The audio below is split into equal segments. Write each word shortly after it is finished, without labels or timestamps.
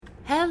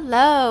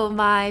Hello,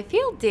 my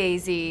field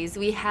daisies.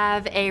 We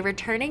have a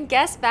returning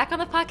guest back on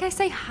the podcast.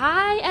 Say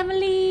hi,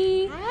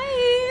 Emily.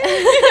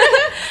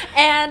 Hi.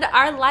 And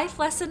our life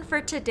lesson for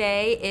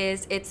today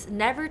is it's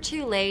never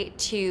too late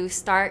to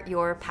start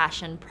your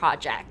passion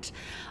project.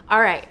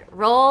 All right,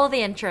 roll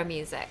the intro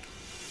music.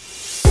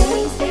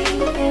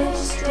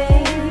 Daisy-ish days.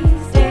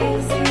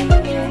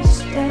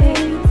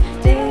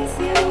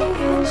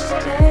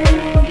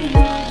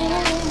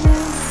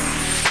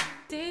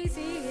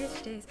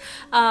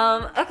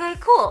 Okay,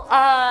 cool.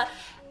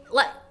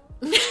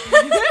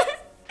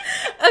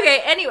 Okay,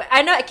 anyway,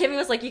 I know Kimmy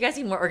was like, you guys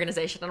need more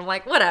organization. And I'm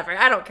like, whatever,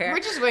 I don't care. We're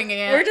just winging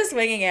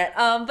it.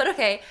 But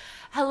okay.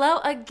 Hello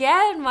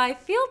again, my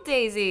field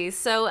daisies.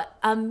 So,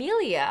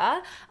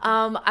 Amelia,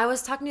 I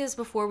was talking to you this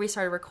before we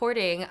started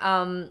recording.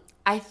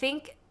 I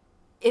think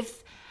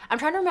I'm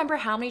trying to remember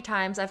how many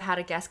times I've had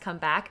a guest come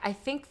back. I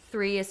think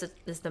 3 is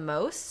the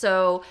most.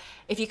 So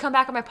if you come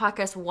back on my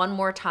podcast one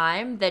more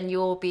time, then you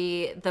will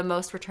be the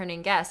most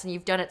returning guest. And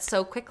you've done it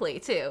so quickly,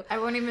 too. I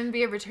won't even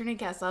be a returning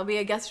guest. I'll be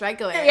a guest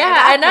regular.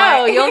 Yeah, I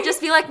know. You'll just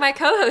be like my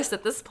co-host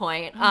at this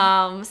point.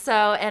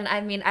 And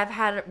I mean, I've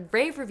had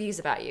rave reviews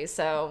about you.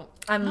 So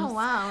Oh,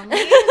 wow.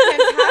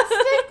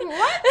 Fantastic.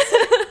 What?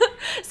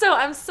 So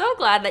I'm so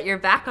glad that you're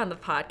back on the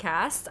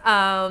podcast.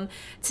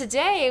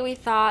 Today we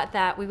thought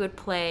that we would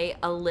play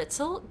a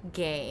little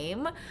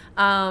game.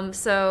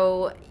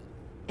 So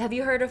have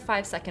you heard of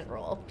 5-second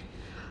rule?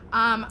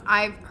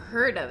 I've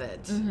heard of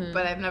it,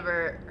 but I've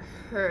never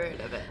heard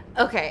of it.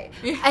 Okay.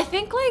 I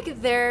think like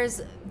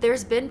there's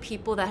been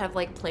people that have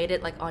like played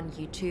it like on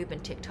YouTube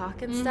and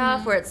TikTok and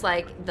stuff where it's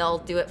like they'll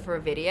do it for a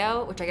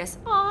video, which I guess,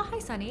 oh, hi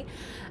Sunny.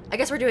 I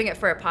guess we're doing it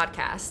for a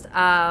podcast.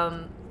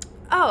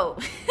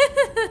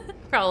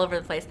 We're all over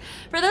the place.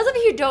 For those of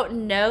you who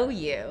don't know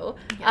you,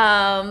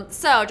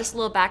 so just a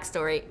little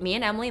backstory. Me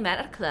and Emily met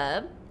at a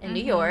club in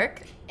New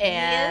York,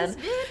 and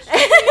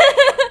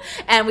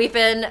and we've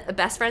been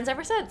best friends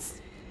ever since.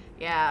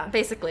 Yeah.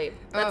 Basically,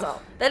 that's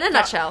all. In a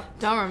nutshell.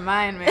 Don't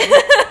remind me.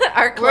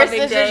 Our clubbing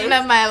worst decision days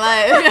of my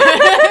life.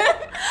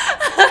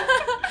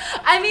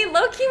 I mean,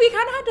 low-key, we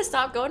kind of had to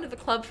stop going to the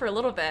club for a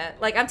little bit.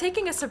 Like, I'm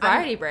taking a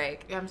sobriety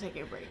break. Yeah, I'm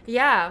taking a break.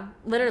 Yeah,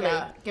 literally.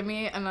 Yeah, give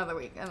me another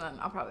week, and then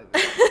I'll probably be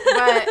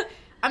back. But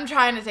I'm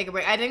trying to take a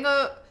break. I didn't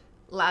go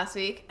last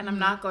week, and I'm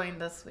not going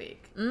this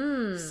week.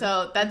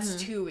 So that's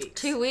 2 weeks.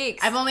 2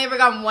 weeks. I've only ever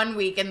gone 1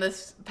 week in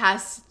this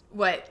past,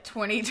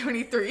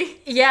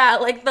 2023? Yeah,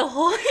 like the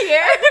whole year.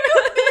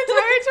 The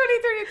entire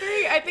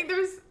 2023. I think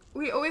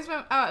we always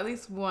went out at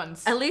least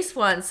once. At least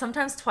once.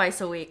 Sometimes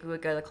twice a week we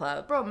would go to the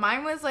club. Bro,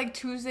 mine was like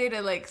Tuesday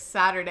to like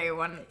Saturday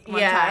one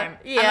Yeah, time.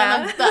 yeah.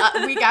 And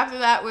then the week after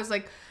that was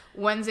like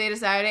Wednesday to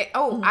Saturday.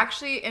 Oh,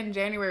 actually in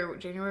January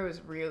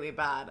was really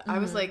bad. I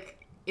was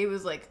like, it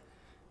was like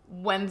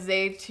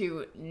Wednesday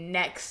to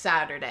next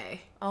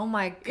Saturday. Oh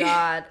my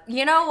God.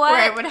 You know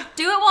what?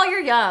 Do it while you're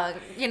young,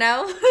 you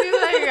know? Do it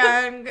while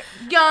you're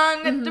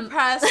young,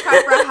 depressed,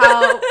 cry for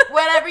help,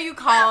 whatever you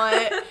call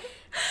it.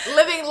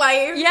 Living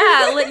life.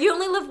 Yeah, you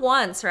only live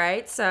once,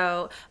 right?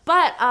 So,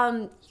 but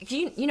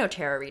you know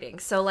tarot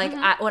readings. So like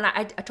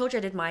I told you I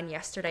did mine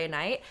yesterday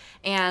night,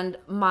 and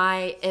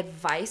my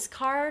advice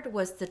card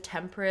was the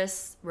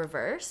Temperance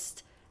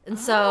reversed. And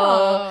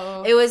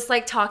so it was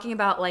like talking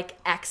about like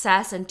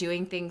excess and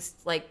doing things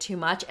like too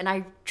much. And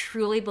I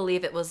truly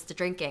believe it was the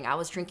drinking. I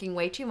was drinking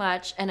way too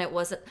much, and it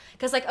wasn't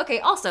because like, okay,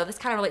 also this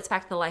kind of relates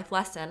back to the life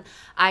lesson.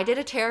 I did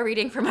a tarot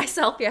reading for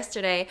myself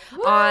yesterday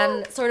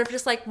on sort of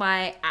just like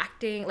my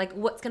acting, like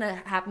what's going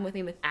to happen with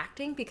me with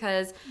acting,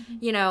 because,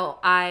 you know,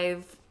 I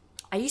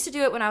used to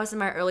do it when I was in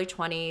my early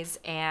 20s,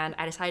 and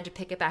I decided to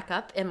pick it back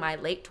up in my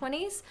late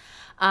 20s.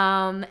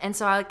 And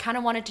so I kind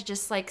of wanted to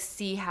just like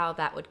see how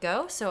that would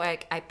go. So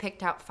I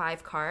picked out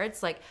 5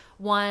 cards, like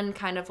one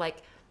kind of like,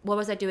 what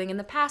was I doing in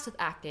the past with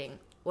acting?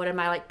 What am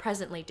I like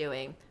presently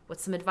doing?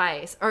 What's some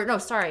advice? Or no,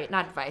 sorry,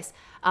 not advice.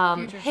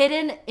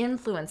 Hidden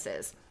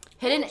influences.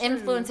 Hidden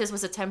influences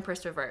was a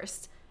Temperance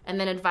reversed, and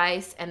then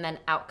advice, and then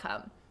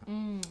outcome.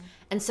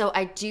 And so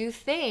I do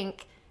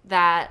think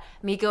that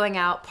me going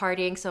out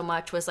partying so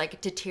much was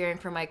like deterring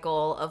from my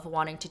goal of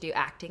wanting to do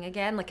acting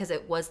again, like because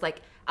it was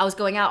like I was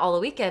going out all the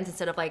weekends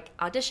instead of like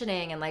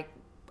auditioning and like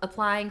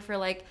applying for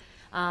like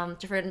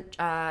different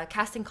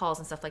casting calls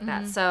and stuff like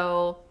that.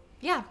 So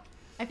yeah,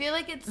 I feel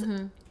like it's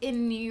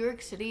in New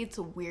York City, it's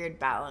a weird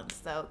balance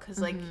though,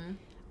 because like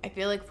I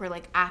feel like for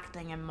like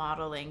acting and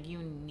modeling, you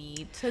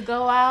need to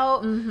go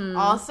out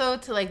also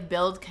to like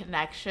build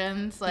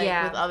connections like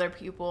with other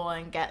people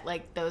and get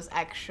like those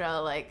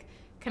extra like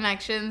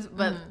connections,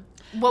 but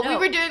what we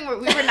were doing, we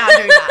were not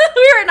doing that.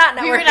 We were not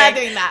networking.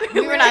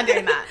 We were not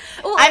doing that.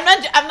 Well,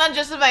 I'm not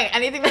justifying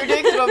anything we were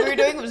doing, because what we were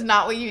doing was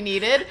not what you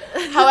needed.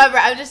 However,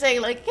 I was just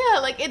saying, like, yeah,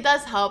 like it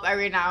does help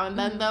every now and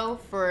then, though,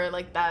 for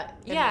like that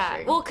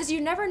industry. Well, because you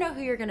never know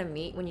who you're gonna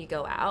meet when you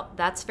go out.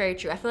 That's very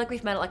true. I feel like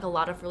we've met like a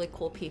lot of really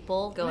cool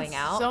people going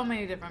out. So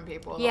many different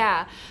people.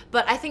 Yeah,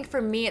 but I think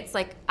for me, it's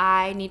like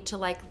I need to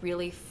like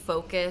really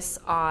focus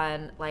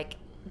on like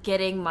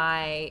getting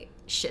my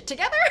shit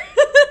together.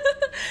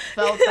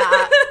 Felt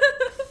that.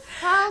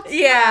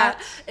 Yeah.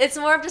 It's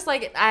more of just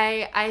like,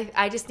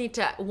 I just need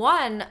to,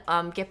 one,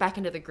 get back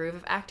into the groove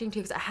of acting too,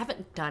 because I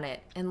haven't done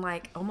it in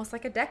like almost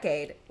like a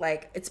decade.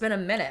 Like, it's been a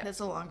minute. That's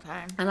a long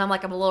time. And I'm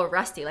a little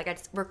rusty. Like, I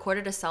just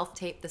recorded a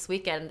self-tape this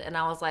weekend, and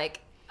I was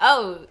like,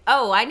 oh,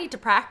 I need to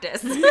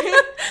practice.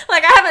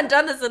 Like, I haven't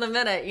done this in a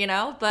minute, you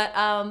know? But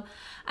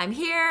I'm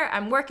here,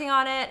 I'm working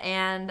on it,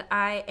 and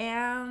I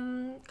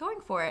am going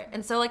for it.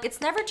 And so, like,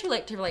 it's never too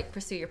late to, like,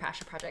 pursue your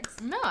passion projects.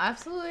 No,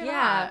 absolutely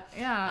not.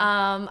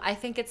 Yeah. I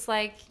think it's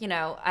like, you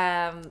know,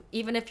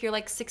 even if you're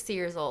like 60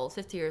 years old,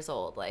 50 years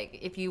old, like,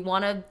 if you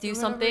want to do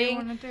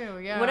something,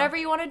 whatever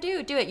you want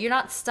to do it. You're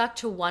not stuck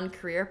to one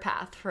career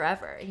path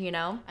forever, you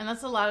know? And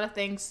that's a lot of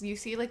things. You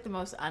see, like, the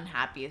most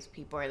unhappiest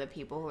people are the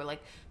people who are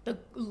like the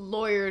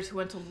lawyers who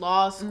went to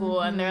law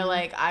school and they're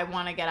like, I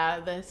want to get out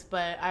of this,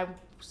 but I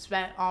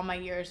spent all my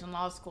years in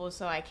law school,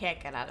 so I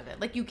can't get out of it.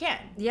 Like, you can.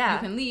 Yeah. You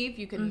can leave.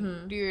 You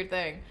can do your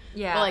thing.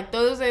 Yeah. But, like,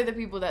 those are the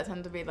people that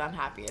tend to be the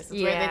unhappiest.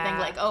 It's where they think,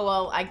 like, oh,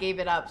 well, I gave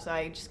it up, so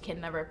I just can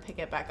never pick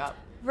it back up.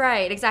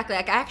 Right, exactly.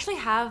 Like, I actually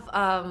have,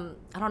 I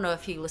don't know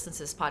if he listens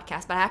to this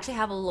podcast, but I actually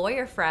have a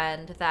lawyer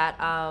friend that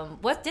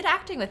did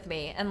acting with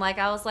me. And, like,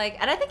 I was like,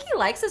 and I think he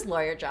likes his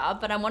lawyer job,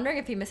 but I'm wondering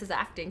if he misses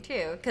acting,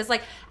 too. Because,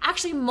 like,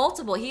 actually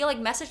he, like,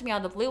 messaged me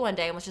out of the blue one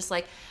day and was just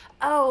like,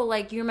 oh,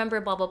 like, you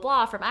remember blah, blah,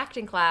 blah from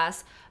acting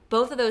class.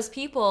 Both of those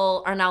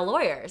people are now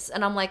lawyers.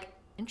 And I'm like,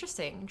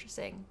 interesting.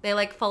 They,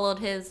 like, followed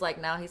his,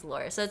 like, now he's a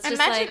lawyer. So it's just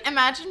like...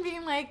 Imagine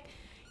being like...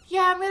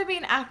 Yeah, I'm going to be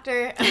an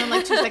actor. And then,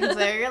 like, 2 seconds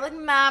later, you're like,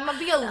 nah, I'm going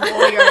to be a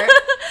lawyer.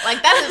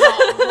 Like, that is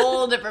a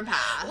whole different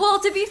path. Well,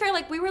 to be fair,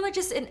 like, we were, like,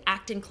 just in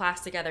acting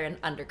class together in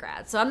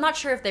undergrad. So I'm not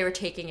sure if they were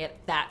taking it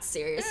that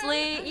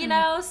seriously, you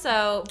know?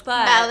 So,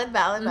 but...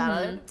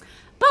 Valid.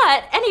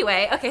 But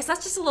anyway, okay, so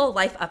that's just a little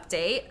life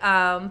update.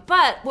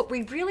 But what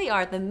we really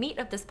are, the meat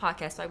of this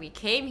podcast, why we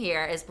came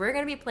here, is we're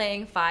going to be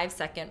playing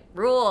 5-second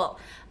rule.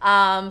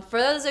 For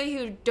those of you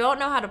who don't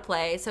know how to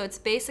play, so it's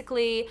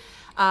basically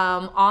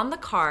on the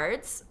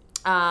cards...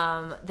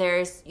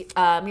 there's you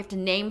have to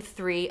name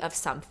 3 of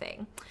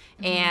something,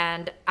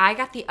 and I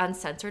got the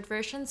uncensored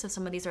version, so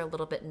some of these are a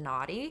little bit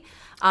naughty.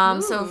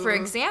 So for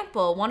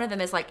example, one of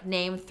them is like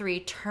name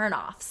 3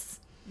 turnoffs.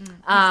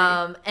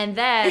 And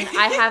then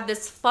I have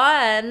this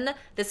fun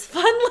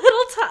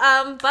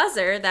little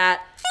buzzer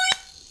that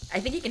I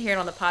think you can hear it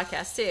on the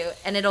podcast too,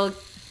 and it'll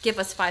give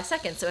us 5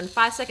 seconds. So in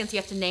 5 seconds, you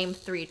have to name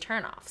 3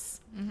 turnoffs.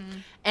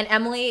 And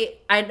Emily,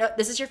 I know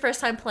this is your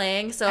first time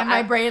playing, so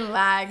my brain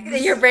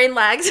lags. Your brain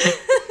lags.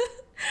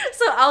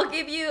 So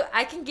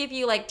I can give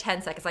you like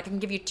 10 seconds. I can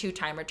give you 2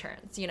 timer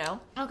turns, you know?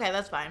 Okay,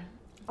 that's fine.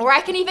 Or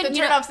I can even... The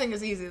turn-off thing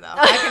is easy, though.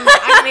 I can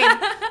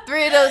name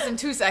 3 of those in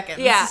 2 seconds.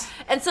 Yeah.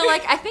 And so,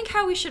 like, I think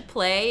how we should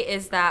play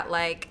is that,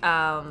 like,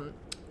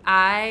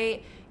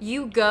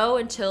 you go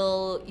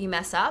until you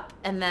mess up,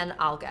 and then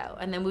I'll go.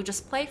 And then we'll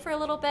just play for a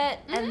little bit.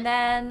 And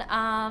then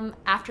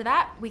after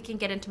that, we can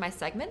get into my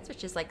segments,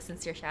 which is, like,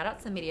 sincere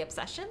shout-outs and media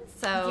obsessions.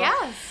 So,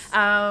 yes.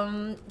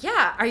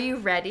 Yeah. Are you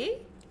ready?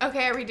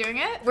 Okay, are we doing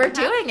it? We're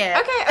doing it.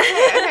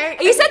 Okay.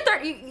 You said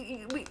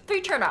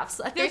 3 turnoffs.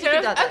 I feel like you could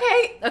do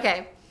that.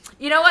 Okay.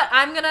 You know what?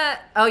 I'm gonna...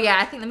 Oh, yeah.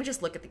 I think... Let me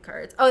just look at the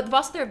cards. Oh,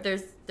 also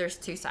there's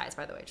 2 sides,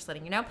 by the way. Just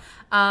letting you know.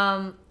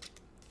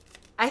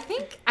 I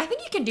think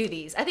you can do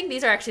these. I think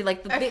these are actually,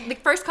 like, the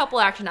first couple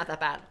are actually not that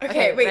bad.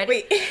 Okay,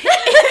 wait.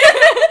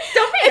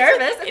 Don't be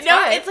nervous. It's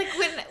fine. It's like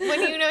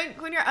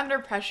when you're under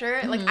pressure.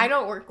 Like, I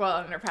don't work well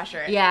under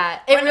pressure. Yeah,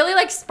 it really,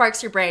 like,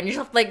 sparks your brain. You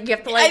have to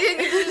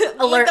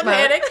alert the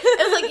panic.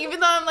 It's like,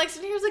 even though I'm like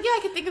sitting here, it's like, yeah, I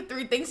can think of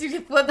 3 things. You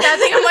can flip that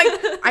thing. I'm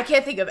like, I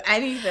can't think of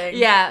anything.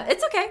 Yeah,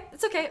 it's okay.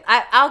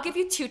 I'll give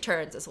you 2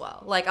 turns as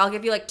well. Like, I'll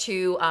give you like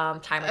 2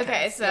 timer turns.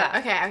 Okay, so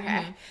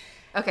yeah.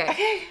 Okay.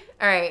 Okay.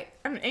 All right.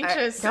 I'm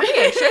anxious. Don't be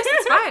anxious.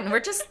 It's fine. We're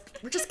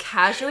just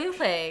casually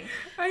playing.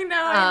 I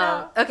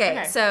know.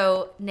 Okay.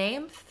 So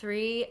name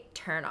 3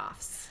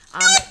 turnoffs.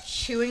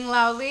 Chewing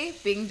loudly,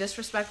 being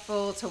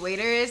disrespectful to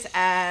waiters,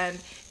 and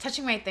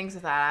touching my things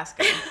without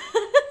asking.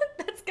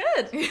 That's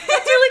good. That's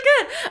really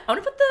good.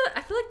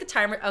 I feel like the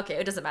timer, okay,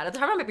 it doesn't matter. The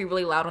timer might be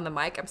really loud on the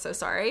mic. I'm so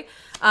sorry.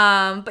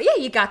 But yeah,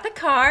 you got the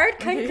card.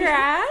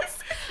 Congrats.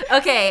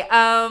 Okay.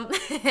 Oh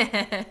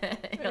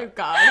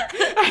God.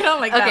 I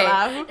don't like that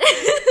laugh.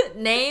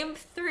 Name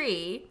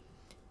 3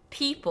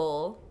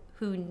 people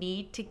who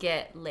need to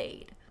get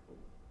laid.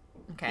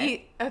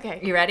 Okay. Okay.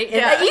 You ready?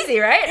 Yeah. Easy,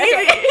 right?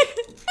 Okay.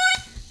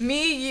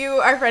 Me, you,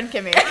 our friend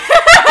Kimmy. That's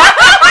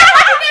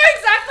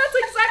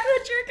exactly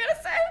what you were gonna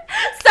say.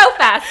 So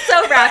fast,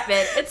 so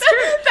rapid. It's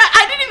true.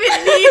 I didn't even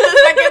need a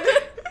second.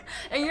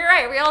 And you're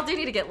right. We all do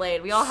need to get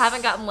laid. We all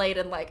haven't gotten laid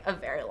in like a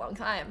very long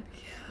time.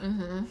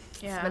 Yeah.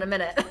 It's been a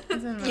minute.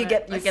 You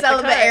get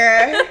celibate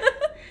era.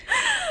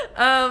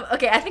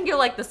 Okay, I think you'll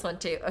like this one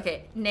too.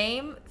 Okay,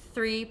 name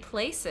 3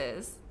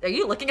 places. Are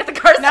you looking at the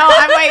cards? No,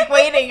 I'm like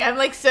waiting. I'm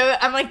like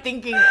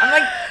thinking.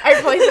 I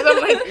places. I'm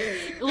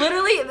like,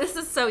 literally, this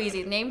is so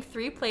easy. Name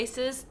 3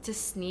 places to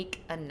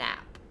sneak a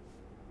nap.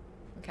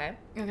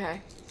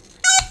 Okay.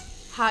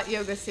 Hot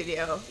yoga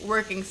studio,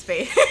 working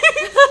space,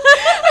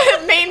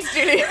 main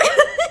studio.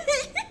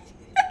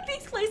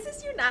 These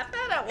places you nap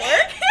at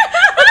work?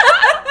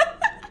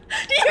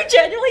 Do you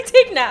genuinely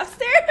take naps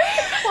there?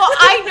 Well,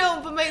 I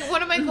know, but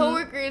one of my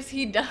coworkers,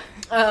 he does.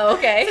 Oh,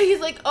 okay. So he's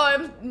like, oh,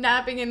 I'm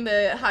napping in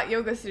the hot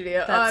yoga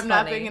studio. That's I'm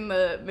funny. napping in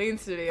the main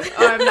studio.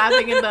 Oh, I'm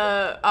napping in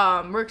the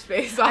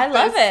workspace office. I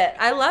love it.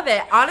 I love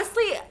it.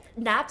 Honestly,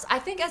 naps, I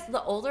think as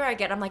the older I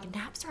get, I'm like,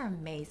 naps are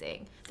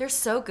amazing. They're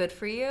so good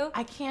for you.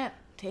 I can't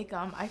take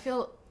them. I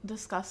feel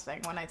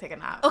disgusting when I take a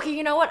nap. Okay,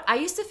 you know what? I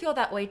used to feel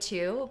that way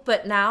too,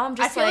 but now I'm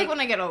just I feel like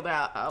when I get older,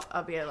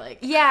 I'll be like,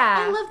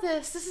 yeah. I love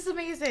this. This is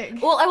amazing.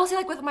 Well, I will say,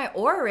 like, with my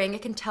Aura Ring,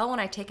 it can tell when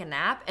I take a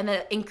nap, and then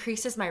it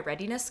increases my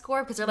readiness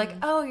score because they're like,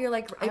 oh, you're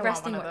like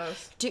resting. I want one of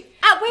those.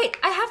 Wait,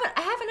 I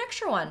have an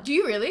extra one. Do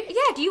you really?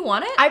 Yeah, do you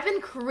want it? I've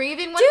been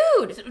craving one.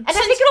 Dude, and I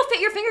think it'll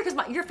fit your finger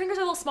because your fingers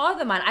are a little smaller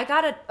than mine. I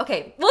got it.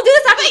 Okay, we'll do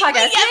this after the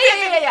podcast.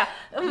 Yeah.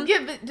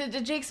 Yeah,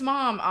 but Jake's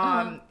mom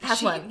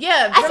has one.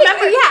 Yeah, I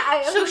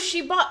remember? So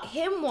she bought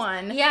him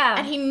one. Yeah.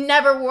 And he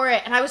never wore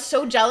it. And I was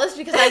so jealous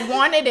because I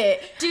wanted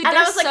it. Dude, and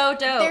they're I was like, so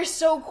dope. They're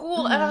so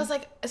cool. And I was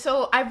like,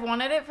 so I've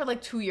wanted it for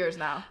like 2 years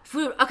now.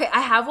 Okay,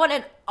 I have one,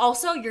 and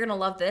also you're gonna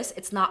love this.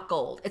 It's not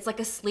gold. It's like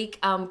a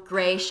sleek,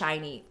 gray,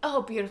 shiny.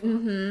 Oh, beautiful.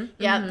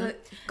 Yeah, the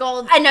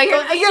gold. I know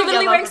you're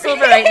literally wearing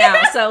silver right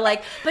now. So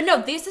like, but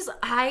no,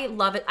 I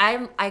love it.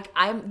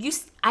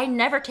 I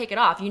never take it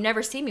off. You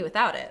never see me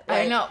without it.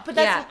 I know, but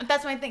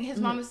that's my thing. His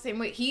mom was the same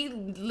way. He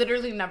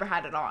literally never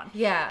had it on.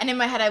 Yeah. And in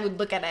my head, I would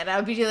look at it. And I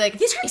would be like,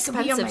 these are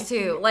expensive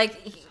too.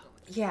 Like,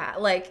 yeah,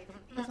 like.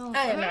 I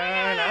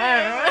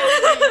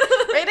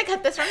know. Ready to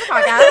cut this from the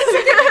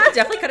podcast?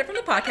 Definitely cut it from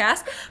the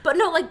podcast. But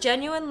no, like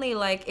genuinely,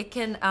 like it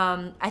can.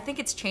 I think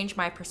it's changed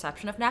my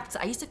perception of naps.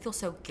 I used to feel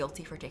so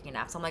guilty for taking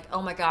naps. I'm like,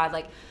 oh my god,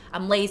 like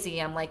I'm lazy.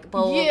 I'm like,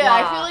 blah blah. Yeah, blah.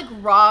 I feel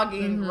like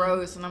groggy and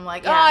gross, and I'm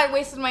like, oh, I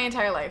wasted my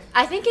entire life.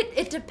 I think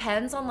it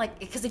depends on like,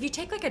 because if you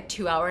take like a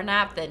 2-hour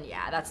nap, then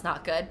yeah, that's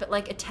not good. But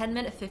like a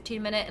 10-minute,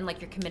 15-minute, and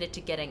like you're committed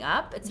to getting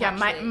up, it's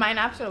actually... my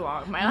naps are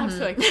long. My naps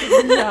are like.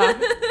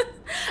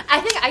 I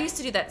think I used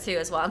to do that too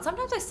as well, and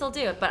sometimes I still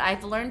do, but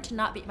I've learned to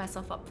not beat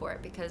myself up for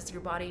it because your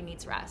body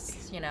needs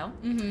rest, you know.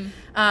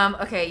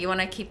 Okay, you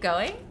want to keep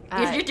going?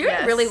 You're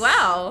doing really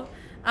well.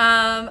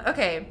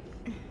 Okay.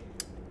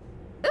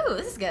 Ooh,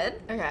 this is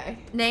good. Okay.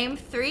 Name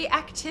 3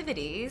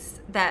 activities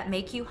that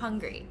make you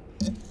hungry.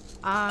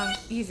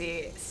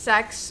 Easy.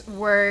 Sex,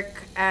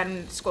 work,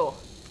 and school.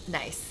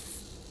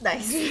 Nice.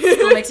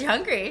 School makes you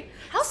hungry.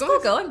 How's school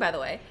going, by the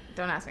way?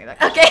 Don't ask me that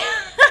question. Okay.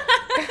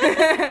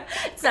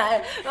 It's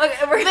not.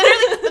 Okay,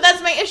 literally, but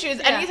that's my issue.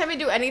 Anytime I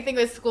do anything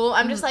with school,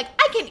 I'm just like,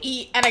 I can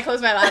eat, and I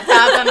close my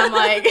laptop, and I'm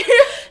like,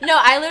 no,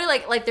 I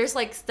literally like there's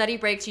like study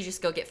breaks. You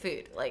just go get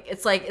food. Like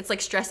it's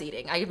like stress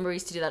eating. I remember we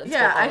used to do that at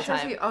school all the time. I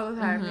stress eat all the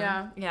time.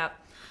 Yeah.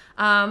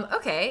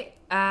 Okay.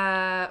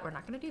 We're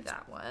not gonna do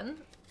that one.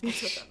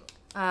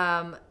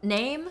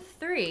 Name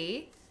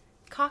 3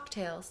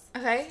 cocktails.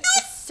 Okay.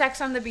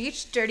 Sex on the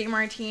beach, dirty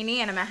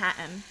martini, and a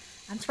Manhattan.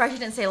 I'm surprised you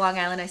didn't say Long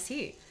Island iced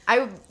tea.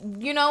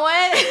 You know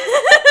what?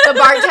 The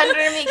bartender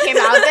in me came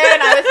out there,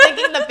 and I was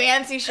thinking the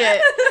fancy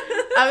shit.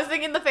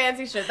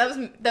 That was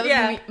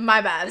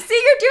my bad.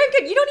 See, you're doing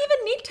good. You don't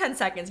even need 10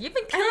 seconds. You've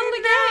been killing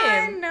the game.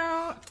 I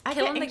know.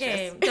 Killing the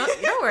game.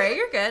 Don't worry,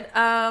 you're good.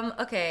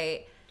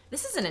 Okay.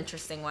 This is an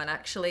interesting one,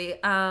 actually.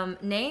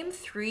 Name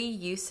 3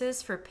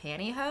 uses for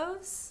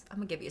pantyhose. I'm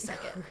gonna give you a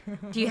second.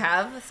 Do you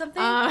have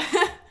something?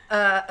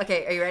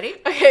 Okay, are you ready?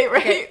 Okay,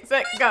 ready,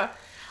 set, go.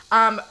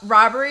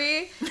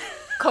 Robbery,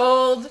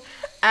 cold,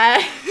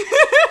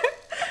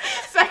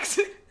 sex.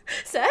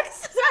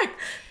 Sex?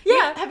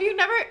 Yeah. Have you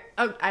never?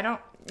 Oh, I don't.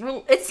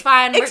 Well, it's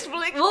fine. We're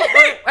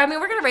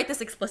We're gonna rate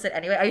this explicit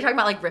anyway. Are you talking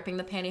about like ripping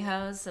the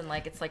pantyhose and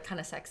like it's like kind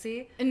of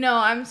sexy? No,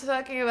 I'm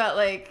talking about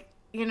like,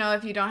 you know,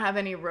 if you don't have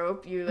any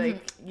rope, you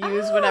like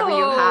use whatever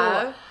you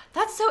have.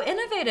 That's so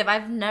innovative.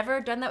 I've never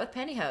done that with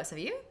pantyhose. Have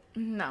you?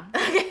 No.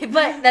 Okay,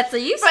 but that's a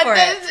use for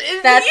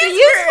it. That's a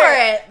use for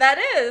it. That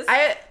is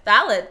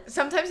valid.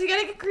 Sometimes you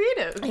gotta get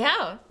creative.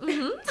 Yeah.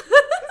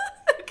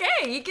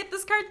 Okay, you get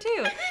this card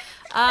too.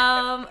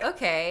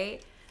 Okay.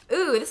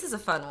 Ooh, this is a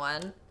fun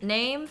one.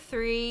 Name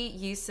 3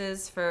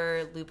 uses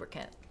for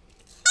lubricant.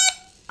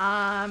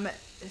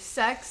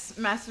 Sex,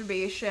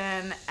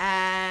 masturbation,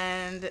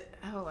 and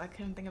I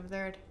couldn't think of a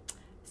third.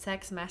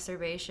 Sex,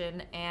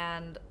 masturbation,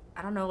 and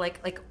I don't know,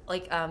 like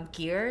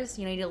gears.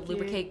 You know, you need to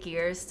lubricate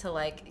gears to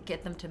like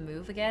get them to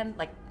move again.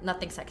 Like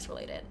nothing sex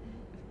related.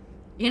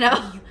 You know,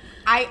 when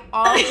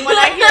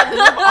I hear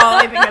lube, all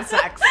I think is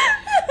sex.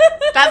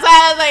 That's why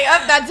I was like,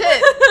 oh, that's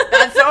it.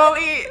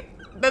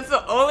 That's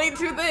the only 2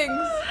 things.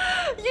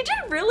 You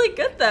did really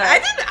good though. I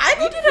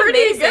did pretty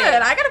amazing.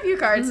 good. I got a few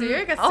cards here.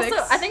 I got 6.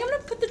 Also, I think I'm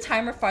gonna put the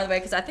timer farther away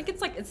because I think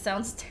it's like it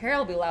sounds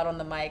terribly loud on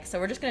the mic. So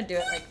we're just gonna do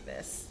it like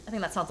this. I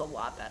think that sounds a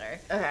lot better.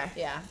 Okay.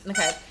 Yeah.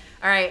 Okay.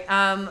 All right.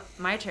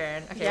 My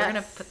turn. Okay. Yes. We're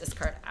gonna put this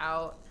card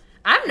out.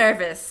 I'm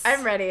nervous.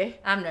 I'm ready.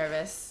 I'm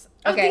nervous.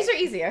 Okay. Oh, these are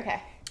easy.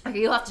 Okay. Okay.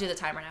 You'll have to do the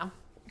timer now.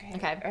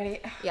 Okay. Ready?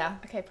 Yeah.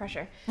 Okay.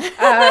 Pressure.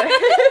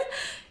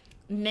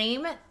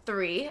 Name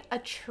 3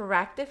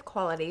 attractive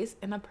qualities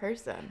in a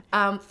person.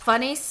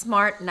 Funny,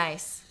 smart,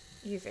 nice.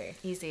 Easy.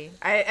 Easy.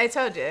 I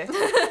told you.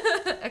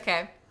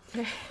 Okay.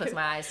 Close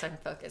my eyes so I can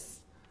focus.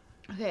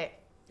 Okay.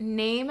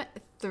 Name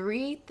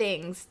 3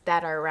 things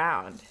that are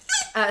round.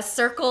 A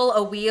circle,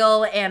 a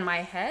wheel, and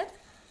my head.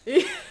 I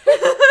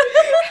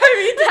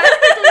mean,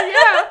 technically,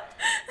 yeah.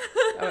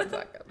 That one's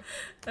not good.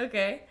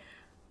 Okay.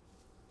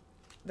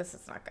 This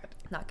is not good.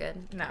 Not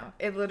good. No.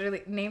 It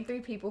literally, name 3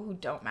 people who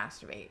don't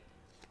masturbate.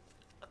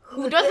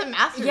 Who doesn't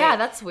masturbate? Yeah,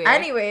 that's weird.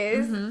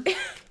 Anyways. Mm-hmm.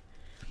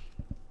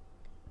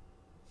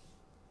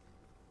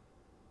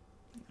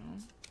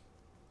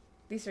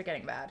 These are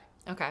getting bad.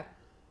 Okay.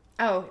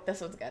 Oh,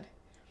 this one's good.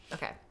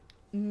 Okay.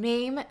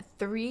 Name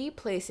 3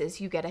 places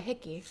you get a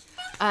hickey.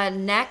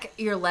 Neck,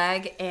 your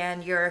leg,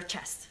 and your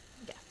chest.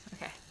 Yeah.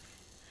 Okay.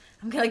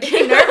 I'm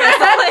getting nervous.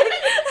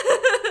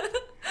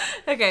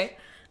 Okay.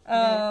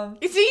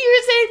 You see, you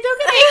were saying don't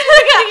get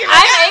anxious.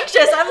 I'm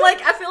anxious.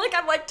 I feel like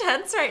I'm like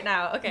tense right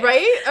now. Okay.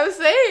 Right? I was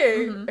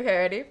saying. Mm-hmm. Okay,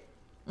 ready?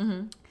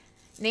 Mm-hmm.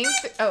 Name.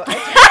 Too early.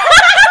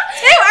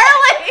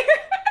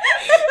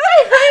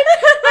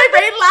 My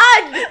brain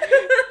lagged.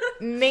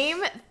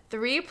 Name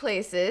 3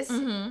 places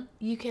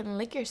you can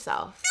lick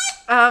yourself.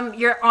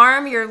 Your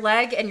arm, your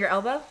leg, and your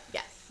elbow.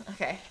 Yes.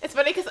 Okay. It's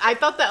funny because I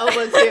thought the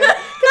elbow too.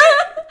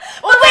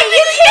 Well, wait,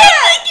 you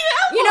can't.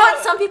 You know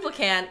what? Some people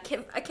can.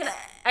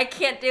 I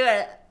can't do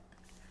it.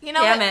 You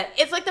know Damn what? it.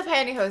 It's like the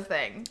pantyhose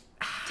thing.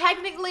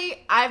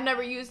 Technically, I've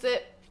never used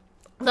it.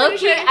 Low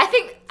key, I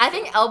think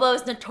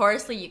elbows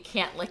notoriously you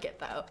can't lick it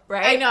though,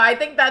 right? I know. I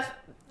think that's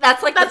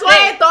why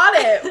I thought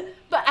it.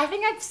 But I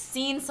think I've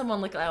seen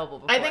someone lick an elbow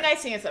before. I think I've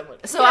seen someone.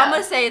 So I'm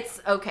gonna say it's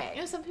okay.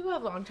 You know, some people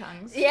have long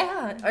tongues.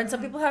 Yeah, and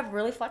some people have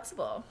really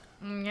flexible.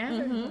 Yeah.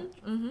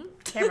 Mm-hmm.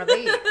 Can't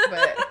relate,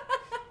 but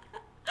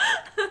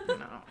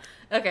no.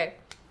 Okay.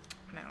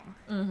 No.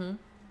 Mm-hmm.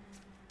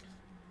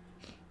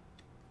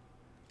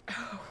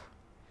 Oh.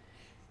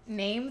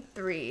 Name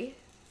 3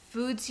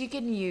 foods you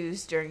can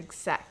use during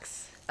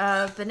sex.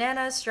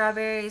 Bananas,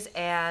 strawberries,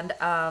 and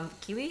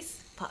kiwis.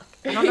 Fuck.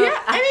 I don't know. Yeah,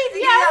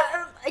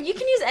 I mean, You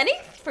can use any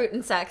fruit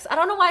in sex. I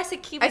don't know why I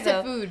said kiwi. I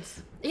said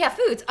foods. Yeah,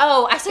 foods.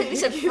 Oh, you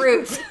said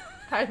fruits.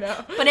 I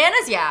know.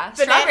 Bananas, yeah.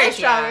 Bananas,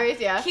 strawberries,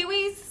 yeah.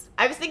 Kiwis.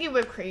 I was thinking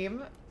whipped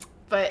cream,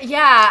 but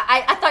Yeah,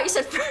 I thought you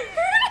said fruit.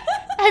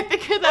 I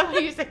think that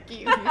when you said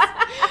kiwis,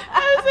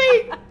 I was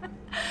like,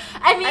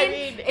 I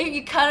mean,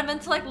 you cut them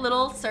into like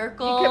little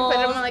circles. you can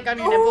put them like on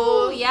your Ooh,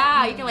 nipples.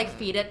 yeah, you can like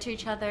feed it to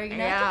each other. You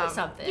know, Yeah. it could be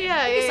something.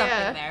 Yeah, Could be yeah, something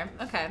yeah. there.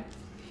 Okay.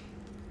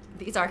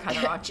 These are kind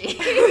of raunchy.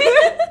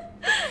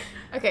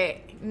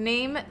 Okay,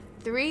 name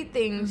 3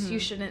 things you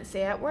shouldn't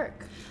say at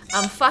work.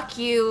 Fuck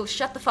you.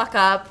 Shut the fuck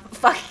up.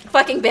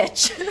 Fucking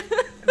bitch.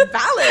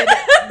 Valid.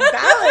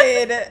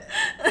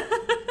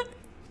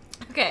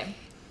 Okay.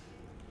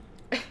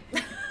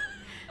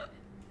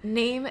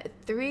 Name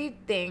 3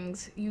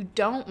 things you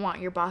don't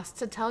want your boss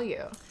to tell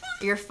you.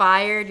 You're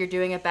fired. You're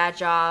doing a bad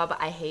job.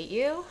 I hate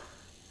you.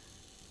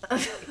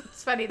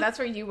 It's funny. That's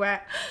where you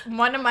went.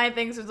 One of my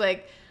things was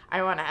like,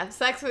 I want to have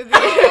sex with you. I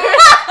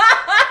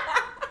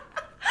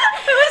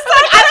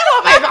don't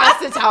want my boss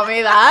to tell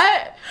me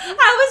that. I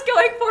was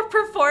going for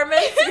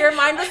performance. Your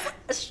mind was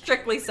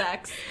strictly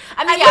sex.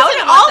 I mean, And yeah, listen, I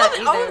wouldn't want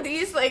that all either. of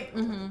these like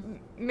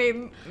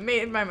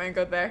made my mind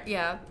go there.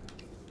 Yeah.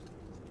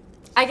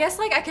 I guess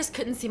like I just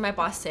couldn't see my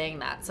boss saying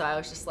that, so I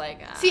was just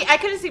like. See, I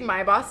couldn't see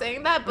my boss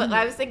saying that, but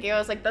I was thinking, I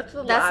was like, that's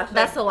the last.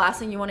 That's the last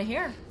thing you want to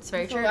hear. It's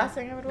very That's true. the last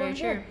thing I would want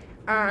to Very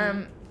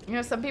hear. You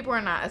know, some people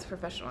are not as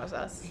professional as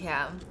us.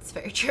 Yeah, it's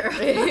very true.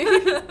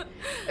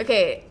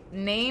 Okay,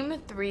 name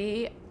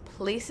 3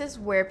 places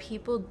where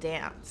people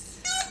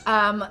dance.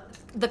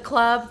 The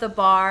club, the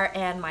bar,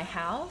 and my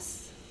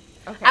house.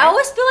 Okay. I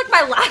always feel like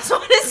my last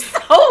one is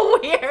so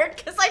weird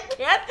because I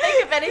can't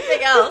think of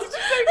anything else.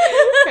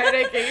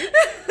 Panicking.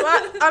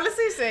 Well,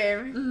 honestly,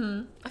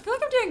 same. I feel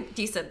like I'm doing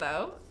decent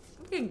though.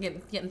 I'm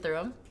getting through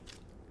them.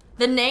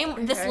 The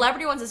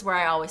celebrity ones is where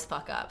I always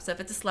fuck up. So if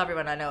it's a celebrity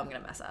one, I know I'm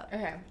gonna mess up.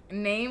 Okay.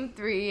 Name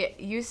 3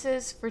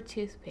 uses for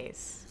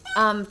toothpaste.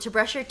 To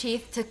brush your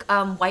teeth, to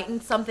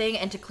whiten something,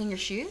 and to clean your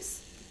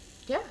shoes.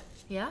 Yeah.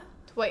 Yeah.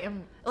 To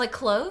whiten. Like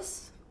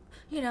clothes.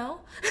 You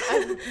know.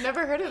 I've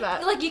never heard of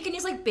that. Like you can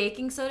use like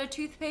baking soda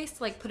toothpaste,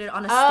 to, like put it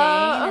on a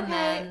stain, and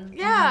then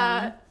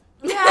yeah.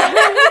 Yeah.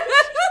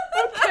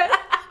 Okay.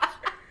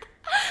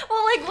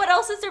 Well, like what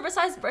else is there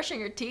besides brushing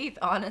your teeth?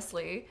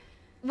 Honestly.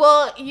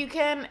 Well, you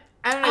can.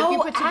 I don't know if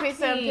you put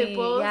toothpaste on acne.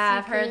 pimples. Yeah, you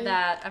I've heard can-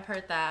 that. I've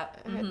heard that.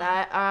 I heard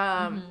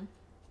that.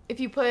 If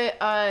you put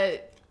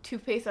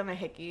toothpaste on a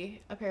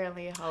hickey,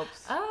 apparently it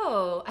helps.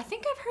 Oh, I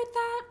think I've heard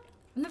that.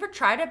 I've never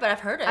tried it, but I've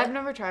heard it. I've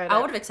never tried it. I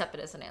would have accepted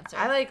it as an answer.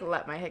 I like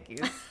let my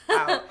hickeys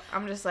out.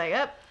 I'm just like,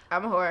 yep,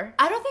 I'm a whore.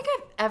 I don't think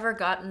I've ever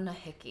gotten a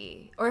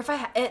hickey, or if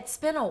it's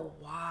been a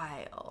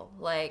while.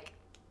 Like,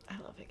 I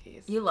love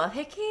hickeys. you love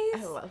hickeys?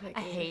 I love hickeys.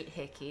 I hate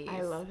hickeys.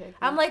 I love hickeys.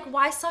 I'm like,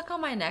 why suck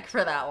on my neck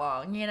for that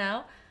long? You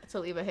know? To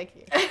leave a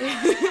hickey.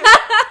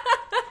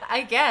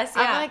 I guess.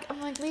 Yeah.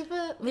 I'm like, leave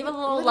a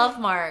little love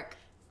mark.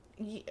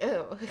 Ew. Wait,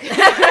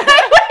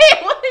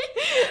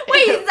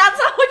 that's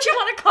not what you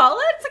want to call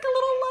it? It's like a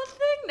little love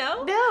thing?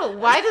 No? No.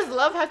 Why does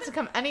love have to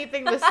come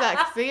anything with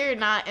sex? So you're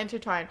not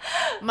intertwined.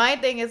 My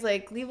thing is,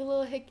 like, leave a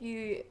little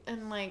hickey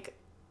and, like,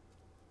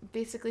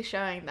 basically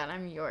showing that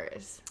I'm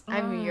yours.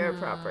 I'm your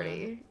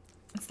property.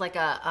 It's like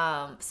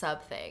a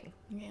sub thing.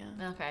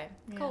 Yeah. Okay.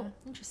 Yeah. Cool.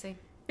 Interesting.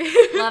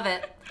 Love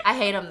it. I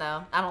hate them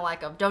though. I don't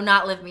like them. Do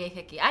not leave me a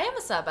hickey. I am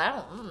a sub, but I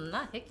don't.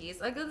 Not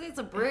hickeys. Like it's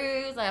a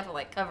bruise. I have to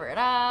like cover it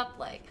up.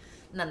 Like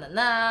you know.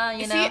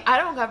 See, I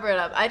don't cover it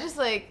up. I just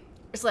like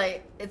it's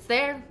like it's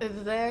there.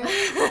 It's there.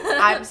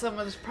 I'm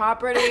someone's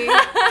property.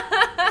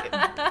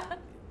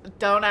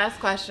 Don't ask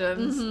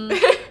questions.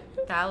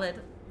 Mm-hmm. Valid.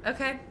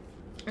 Okay.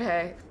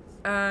 Okay.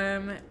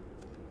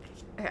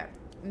 Okay.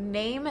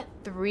 Name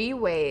 3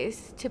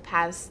 ways to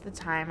pass the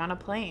time on a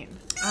plane.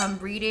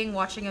 Reading,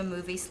 watching a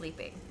movie,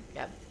 sleeping.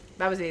 Yep.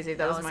 That was easy.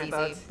 That was my easy.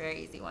 thoughts.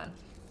 Very easy one.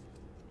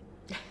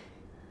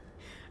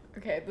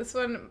 Okay, this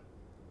one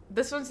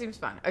seems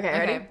fun. Okay,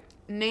 ready?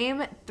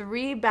 Name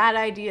 3 bad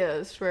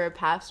ideas for a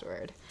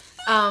password.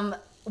 1,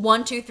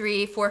 2,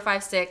 3, 4,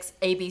 5, 6,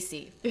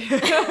 ABC. Yeah,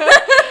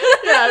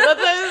 that's what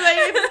I was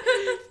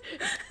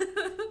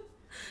saying.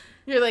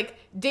 You're like,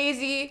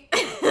 Daisy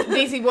 1,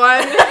 Daisy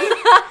 1,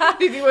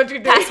 2, 3.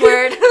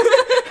 Password.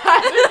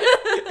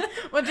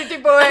 1, 2,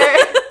 3, 4.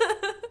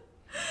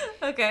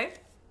 Okay.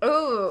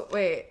 Oh,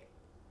 wait.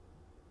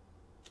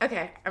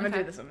 Okay, I'm gonna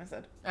do this one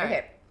instead. All okay.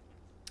 Right.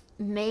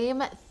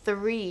 Name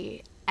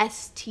 3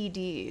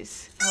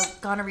 STDs. Oh,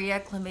 gonorrhea,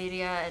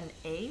 chlamydia, and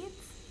AIDS?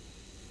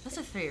 Those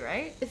are 3,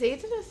 right? Is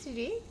AIDS an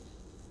STD?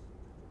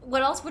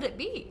 What else would it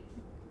be?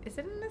 Is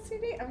it an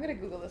STD? I'm gonna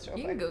Google this real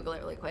quick. You can Google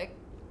it really quick.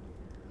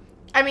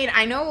 I mean,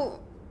 I know.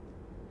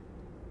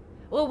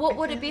 Well, what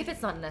would it be if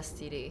it's not an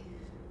STD?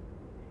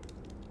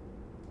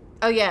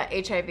 Oh, yeah,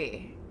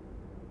 HIV.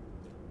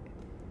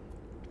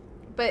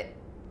 But.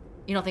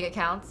 You don't think it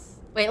counts?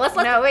 Wait, let's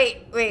No,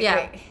 wait.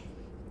 Yeah.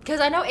 Because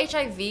I know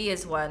HIV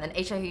is one, and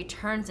HIV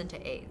turns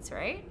into AIDS,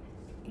 right?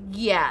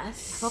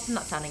 Yes. I hope I'm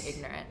not sounding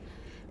ignorant.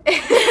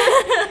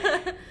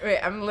 Wait,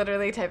 I'm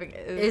literally typing.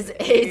 Is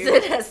AIDS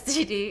an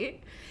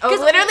STD? Oh,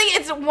 literally,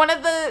 it's one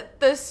of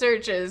the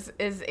searches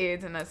is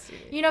AIDS and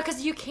STD. You know,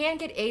 because you can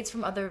get AIDS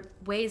from other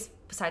ways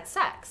besides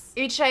sex.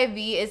 HIV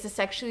is a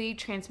sexually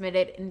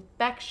transmitted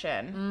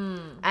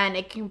infection, and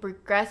it can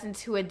progress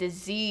into a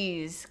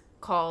disease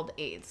called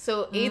AIDS.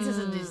 So AIDS is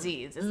a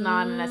disease. It's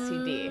not an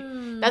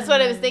STD. That's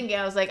what I was thinking.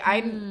 I was like,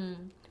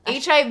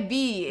 HIV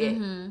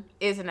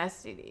is an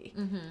STD.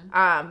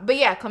 But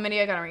yeah,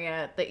 chlamydia,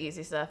 gonorrhea, the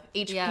easy stuff.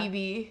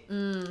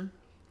 HPV.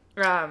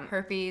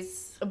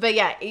 Herpes. But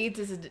yeah, AIDS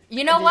is a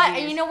You know what?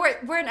 disease. And you know,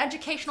 we're an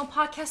educational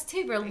podcast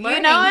too. We're learning.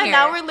 You know what? Here.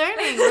 Now we're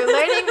learning.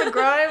 We're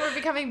growing. We're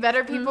becoming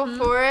better people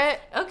for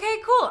it.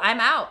 Okay, cool. I'm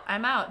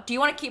out. Do you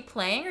want to keep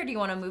playing, or do you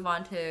want to move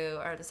on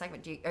to the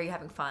segment? Are you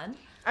having fun?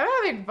 I'm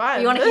having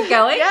fun. You want to keep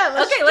going? Yeah.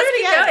 Let's keep going.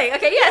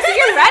 Okay, yeah. So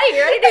you're ready.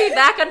 You're ready to be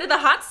back under the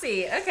hot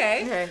seat.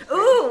 Okay.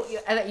 Ooh,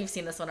 I bet you've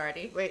seen this one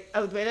already. Wait.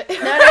 No.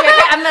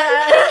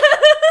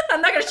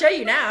 I'm not gonna show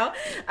you now.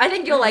 I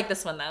think you'll like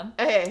this one though.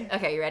 Okay.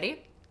 Okay. You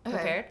ready?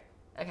 Prepared?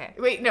 Okay.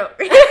 Wait. No.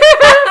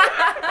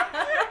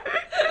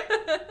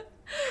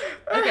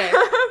 Okay.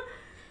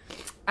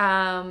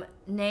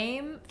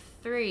 Name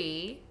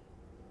 3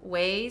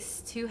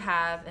 ways to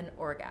have an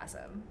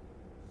orgasm.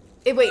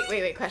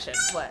 Wait. Question.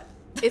 What?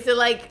 Is it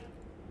like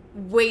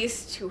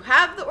ways to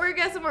have the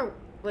orgasm or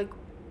like?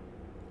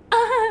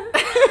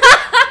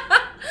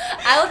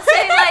 I would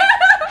say like,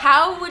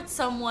 how would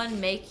someone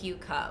make you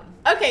come?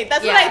 Okay,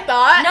 that's what I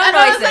thought. No and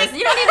noises. Like,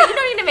 you don't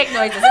need to make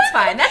noises. It's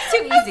fine. That's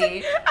too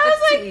easy.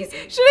 Too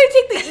easy. Should I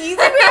take the easy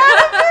way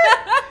out of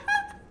it?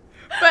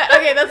 But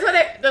okay,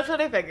 that's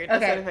what I figured.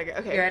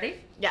 Okay. You ready?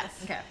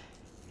 Yes. Okay.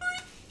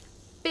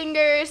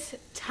 Fingers,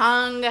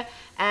 tongue,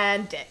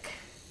 and dick.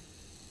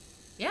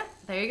 Yeah,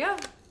 there you go.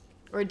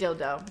 Or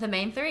dildo. The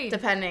main 3.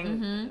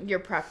 Depending your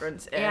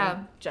preference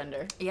and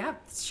gender. Yeah,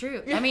 it's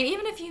true. I mean,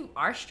 even if you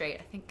are straight,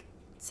 I think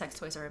sex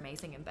toys are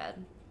amazing in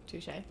bed.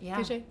 Touche. Yeah.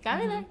 Touche. Go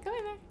in there.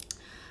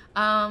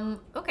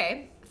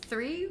 Okay.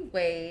 3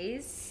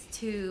 ways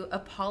to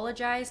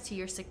apologize to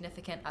your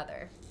significant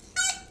other.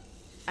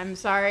 I'm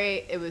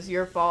sorry. It was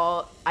your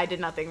fault. I did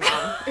nothing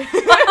wrong.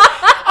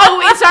 Oh,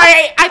 wait.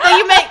 Sorry. I thought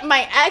you meant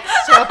my ex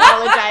to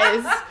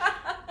apologize.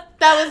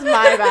 That was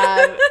my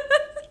bad.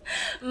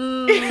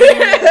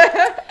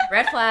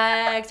 Red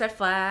flags.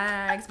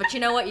 But you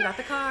know what? You got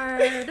the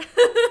card.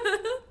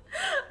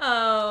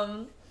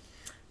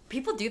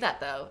 People do that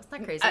though. Isn't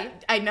that crazy?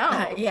 I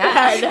know. Yeah,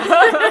 I know.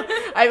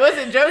 I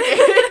wasn't joking.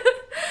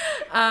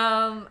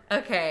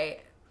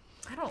 Okay.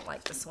 I don't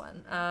like this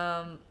one.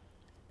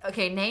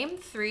 Okay, name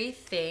 3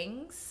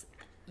 things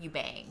you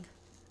bang.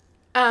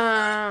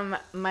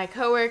 My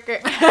coworker.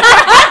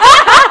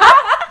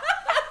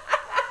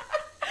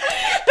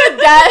 The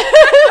desk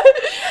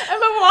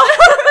and the wall.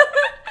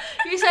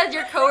 You said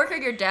your coworker,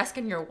 your desk,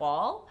 and your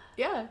wall?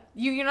 Yeah.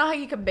 You know how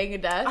you can bang a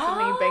desk and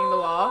then you bang the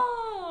wall?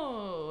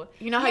 Oh.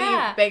 You know how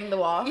you bang the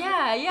wall?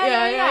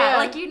 Yeah.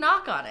 Like you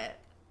knock on it.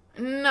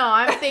 No,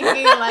 I'm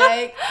thinking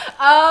like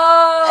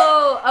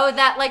Oh,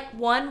 that like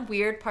one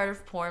weird part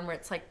of porn where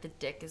it's like the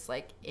dick is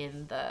like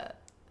in the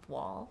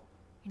wall.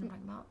 You know what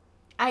I'm talking about?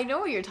 I know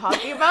what you're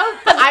talking about,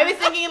 but I was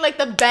thinking like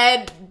the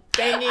bed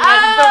banging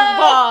on the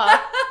wall.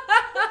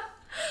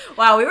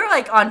 Wow, we were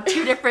like on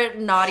two different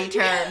naughty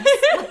terms.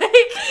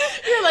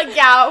 You're like,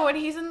 yeah, when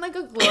he's in like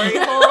a glory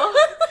hole.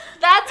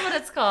 That's what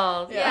it's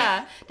called.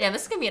 Yeah. Damn,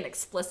 this is gonna be an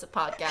explicit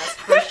podcast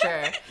for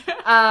sure.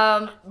 But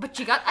I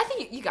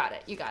think you got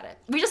it. You got it.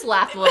 We just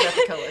laughed a little bit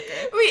at the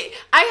coworker.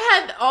 I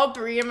had all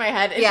three in my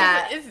head.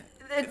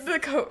 It's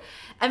the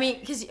I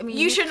mean,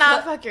 you should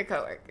not fuck your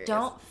coworkers.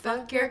 Don't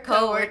fuck your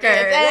coworkers.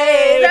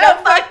 Hey,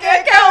 don't fuck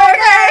your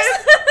coworkers.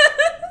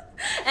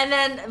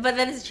 But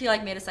then she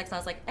like made a sex, and I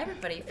was like,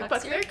 everybody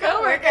fucks your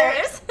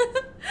coworkers.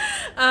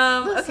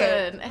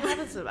 Okay. It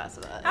happens to the best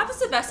of us. Happens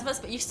to the best of us,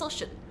 but you still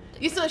shouldn't.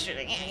 You still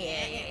shouldn't.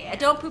 Yeah.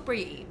 Don't poop where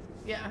you eat.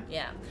 Yeah.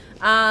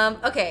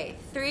 Okay.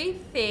 3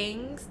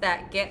 things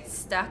that get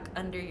stuck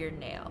under your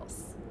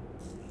nails.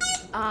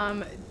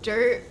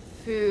 Dirt,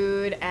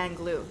 food, and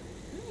glue.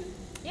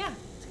 Yeah,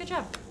 it's a good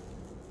job.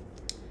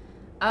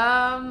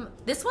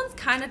 This one's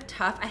kind of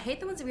tough. I hate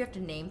the ones that we have to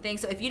name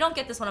things. So if you don't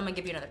get this one, I'm gonna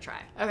give you another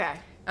try.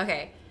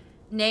 Okay.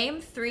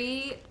 Name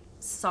 3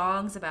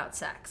 songs about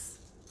sex.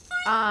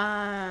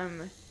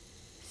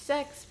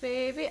 Sex,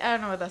 baby. I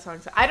don't know what that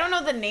song's. I don't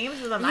know the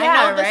names of them. Yeah,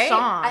 I know the right?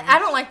 song. I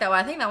don't like that one.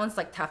 I think that one's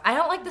like tough. I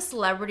don't like the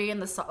celebrity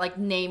and the song, like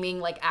naming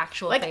like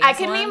actual. Like famous I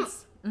can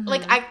ones. name.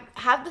 Like I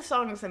have the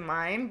songs in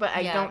mind, but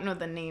I don't know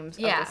the names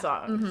of the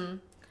songs.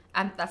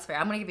 That's fair.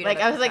 I'm gonna give you.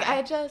 Like I was like, try.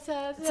 I just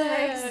had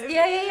sex.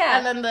 Yeah.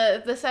 And then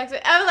the sex.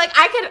 I was like,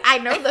 I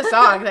know the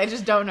songs. I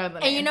just don't know the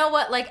names. And you know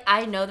what? Like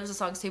I know there's a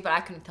songs too, but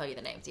I couldn't tell you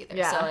the names either.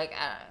 Yeah. So like,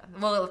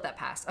 we'll let that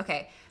pass.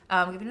 Okay.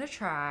 Give it a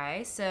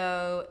try.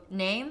 So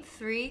name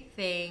 3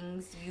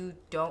 things you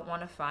don't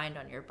want to find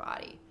on your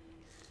body.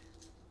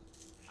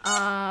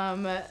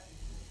 A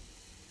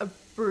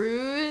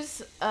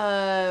bruise,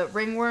 a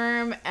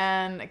ringworm,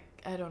 and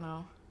I don't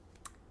know.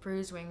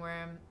 Bruise,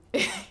 ringworm.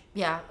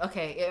 Yeah.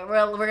 Okay.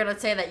 We're gonna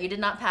say that you did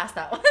not pass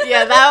that one.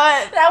 Yeah,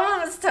 that one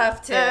was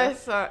tough too.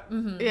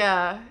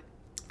 Yeah.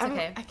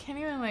 Okay. I can't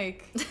even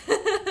like.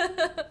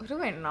 What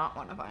do I not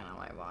want to find on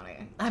my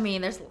body? I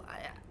mean, there's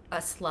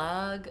a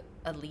slug,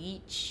 a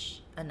leech,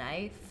 a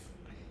knife.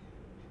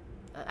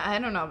 I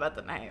don't know about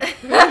the knife.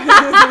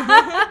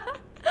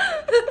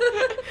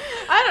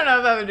 I don't know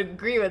if I would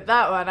agree with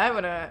that one. I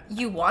wouldn't.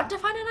 You want to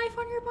find a knife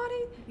on your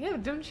body? Yeah,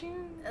 don't you?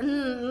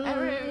 No.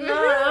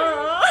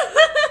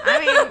 I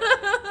mean,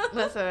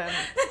 listen,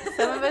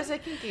 some of us are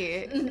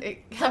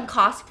kinky. Some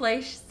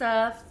cosplay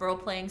stuff,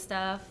 role-playing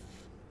stuff.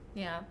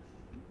 Yeah.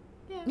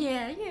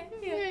 Yeah.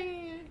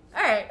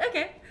 All right,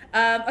 okay.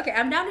 Okay,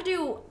 I'm down to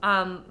do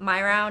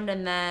my round,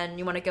 and then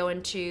you want to go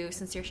into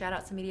sincere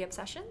shout-outs and media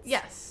obsessions?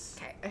 Yes.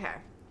 Okay.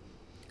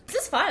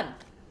 This is fun.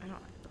 I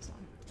don't like this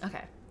one.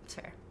 Okay, it's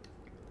fair.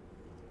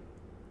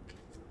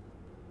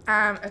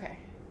 Okay.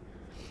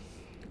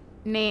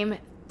 Name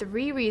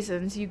 3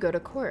 reasons you go to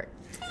court.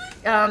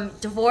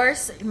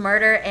 Divorce,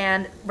 murder,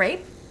 and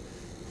rape?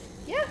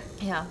 Yeah.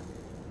 Yeah.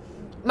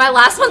 My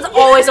last one's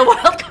always a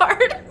wild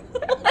card.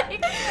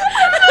 Like,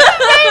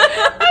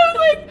 I was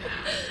like,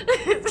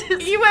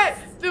 you went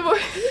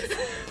divorce.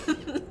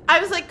 I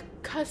was like,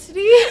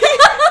 custody?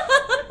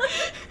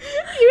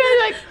 You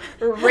had like,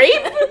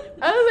 rape?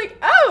 I was like,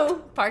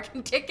 oh.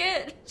 Parking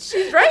ticket.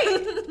 She's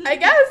right, I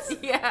guess.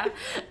 Yeah.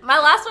 My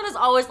last one is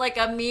always like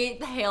me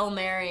Hail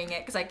Marrying it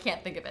because I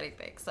can't think of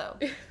anything. So,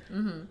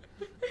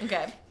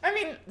 Okay. I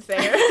mean,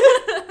 fair.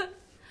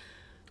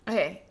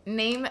 Okay.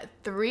 Name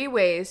 3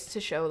 ways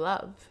to show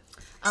love.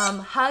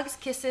 Hugs,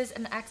 kisses,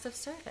 and acts of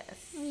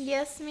service.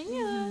 Yes,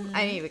 ma'am.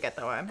 I need to get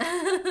that one.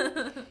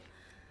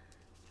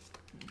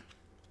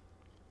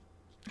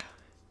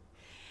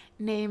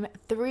 Name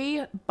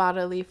 3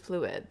 bodily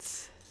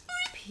fluids.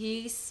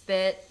 Pee,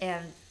 spit,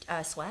 and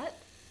sweat.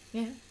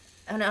 Yeah.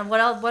 And what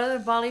else? What other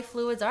bodily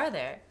fluids are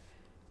there?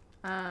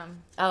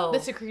 The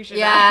secretion.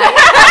 Yeah.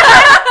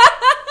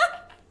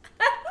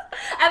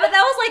 But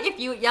that was like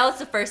that was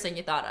the first thing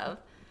you thought of.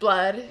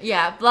 Blood.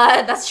 Yeah,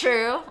 blood. That's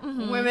true.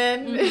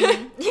 Women.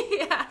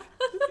 Yeah.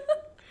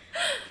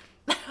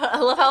 I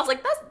love how I was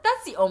like,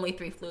 that's the only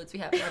 3 fluids we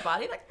have in our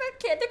body. Like there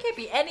can't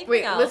be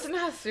anything else. Wait, listen to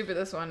how stupid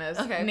this one is.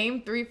 Okay.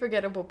 Name 3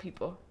 forgettable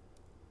people.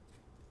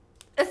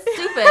 It's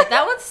stupid.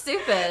 That one's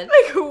stupid.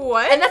 Like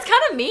what? And that's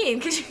kind of mean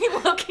because you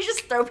can low-key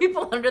just throw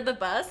people under the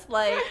bus.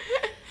 Like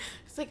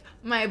it's like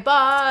my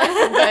boss,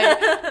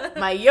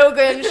 my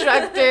yoga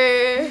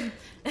instructor.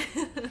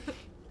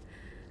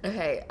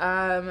 Okay.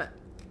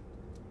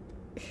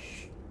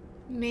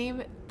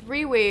 Name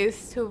 3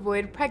 ways to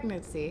avoid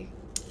pregnancy.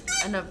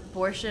 An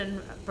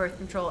abortion, birth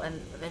control,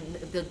 and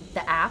the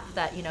app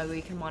that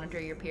you can monitor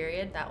your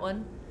period. That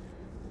one.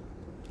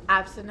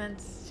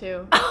 Abstinence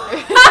too.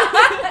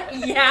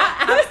 Yeah,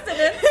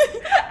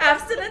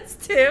 abstinence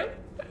too.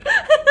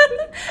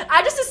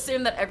 I just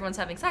assume that everyone's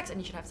having sex and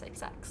you should have safe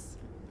sex.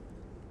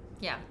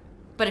 Yeah,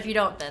 but if you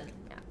don't, then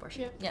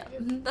abortion. Yeah.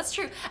 That's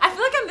true. I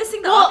feel like I'm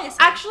missing the obvious.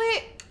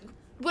 Actually,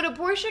 would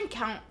abortion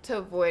count to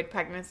avoid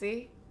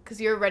pregnancy?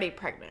 Because you're already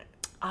pregnant.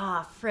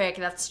 Ah, frick,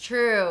 that's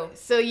true.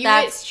 So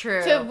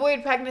true. To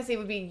avoid pregnancy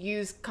would be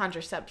use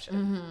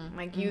contraception.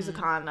 Like use a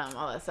condom,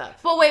 all that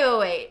stuff. But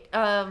wait.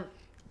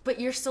 But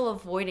you're still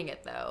avoiding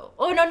it though.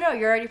 Oh no,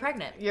 you're already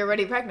pregnant. You're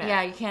already pregnant.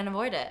 Yeah, you can't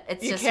avoid it.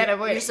 It's you just can't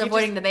avoid it. You're just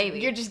avoiding the baby.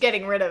 You're just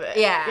getting rid of it.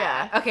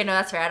 Yeah. Okay, no,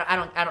 that's fair.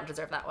 I don't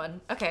deserve that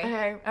one.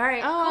 Okay. All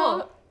right.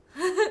 Cool.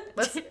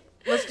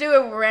 Let's do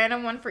a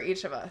random one for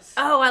each of us.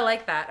 Oh, I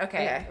like that.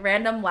 Okay.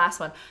 Random last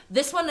one.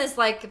 This one is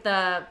like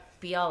the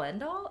be all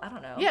end all. I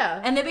don't know.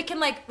 Yeah. And then we can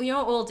know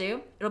what we'll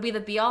do? It'll be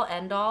the be all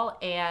end all,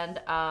 and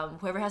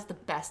whoever has the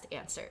best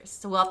answers.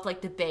 So we'll have to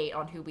like debate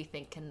on who we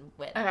think can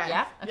win. Okay.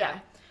 Yeah. Okay. Yeah.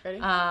 Ready?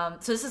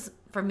 So this is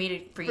for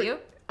me for you.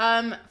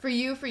 For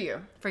you. For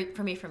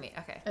me.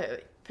 Okay.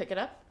 Wait, pick it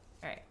up.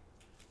 All right.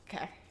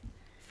 Okay.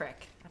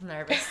 Frick. I'm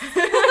nervous.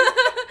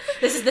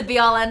 This is the be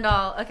all end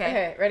all. Okay.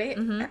 Okay. Ready?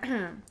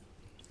 Mm-hmm.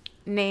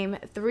 Name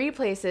 3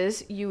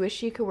 places you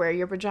wish you could wear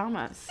your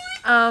pajamas.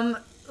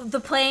 The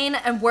plane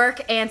and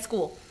work and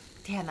school.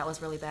 Damn, that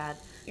was really bad.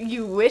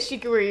 You wish you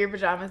could wear your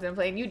pajamas in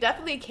plane. You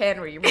definitely can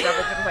wear your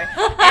pajamas in plane.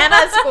 And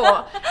at school.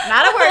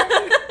 Not at work.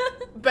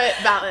 But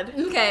valid.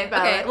 Okay,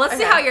 valid. Okay. Let's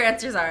see how your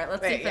answers are.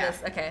 Let's see for yeah.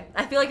 this. Okay.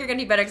 I feel like you're going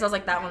to be better because I was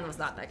like, that one was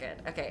not that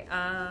good. Okay.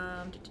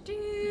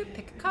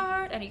 Pick a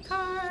card. Any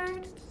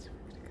card.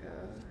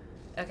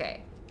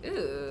 Okay.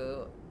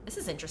 Ooh. This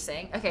is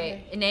interesting.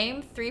 Okay.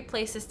 Name 3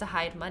 places to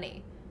hide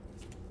money.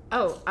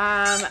 Oh,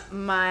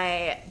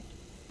 my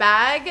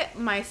bag,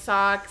 my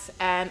socks,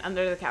 and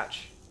under the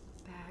couch.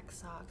 Bag,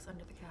 socks,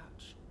 under the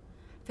couch.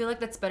 I feel like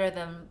that's better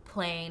than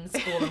plane,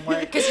 school, and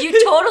work. Because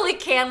you totally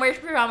can wear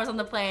your pajamas on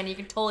the plane. You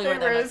can totally wear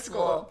them at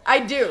school. I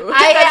do.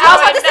 I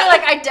was about to say,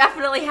 like, I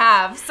definitely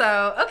have.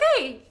 So,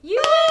 okay.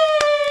 You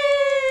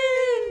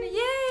win!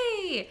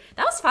 Yay!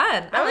 That was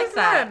fun. I like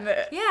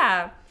that.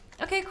 Yeah.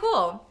 Okay,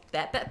 cool.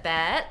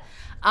 Bet.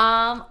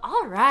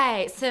 All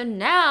right. So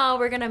now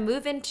we're going to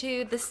move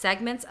into the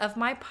segments of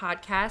my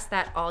podcast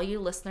that all you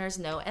listeners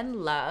know and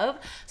love.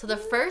 So the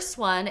first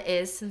one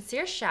is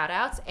sincere shout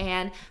outs.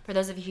 And for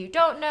those of you who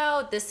don't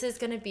know, this is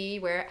going to be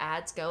where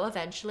ads go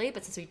eventually.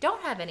 But since we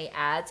don't have any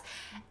ads,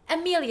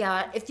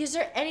 Amelia, if is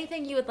there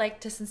anything you would like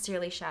to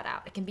sincerely shout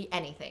out? It can be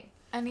anything.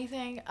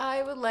 Anything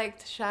I would like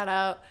to shout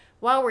out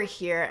while we're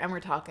here and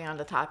we're talking on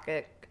the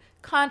topic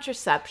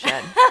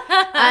contraception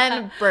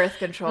and birth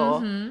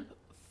control.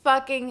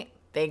 Fucking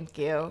thank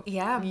you.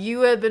 Yeah.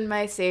 You have been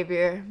my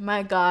savior,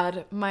 my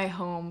God, my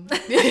home.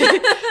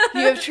 You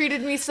have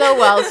treated me so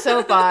well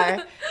so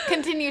far.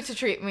 Continue to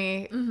treat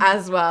me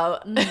as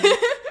well.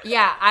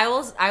 Yeah, I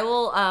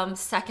will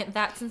second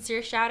that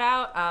sincere shout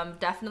out.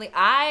 Definitely.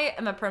 I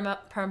am a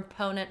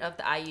proponent of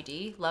the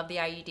IUD. Love the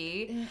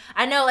IUD.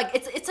 I know like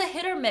it's a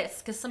hit or miss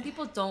because some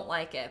people don't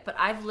like it, but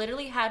I've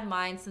literally had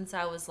mine since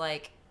I was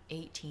like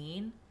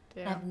 18.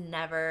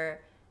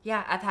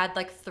 Yeah. I've had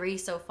like 3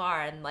 so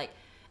far, and like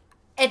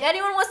if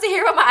anyone wants to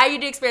hear about my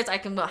IUD experience,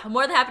 I'm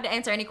more than happy to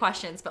answer any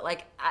questions, but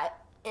like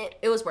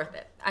it was worth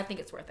it. I think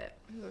it's worth it.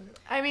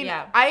 I mean,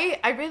 yeah.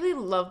 I really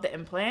love the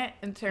implant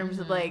in terms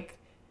of like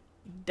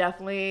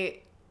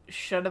definitely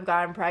should have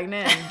gotten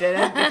pregnant and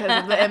didn't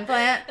because of the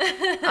implant.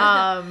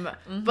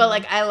 But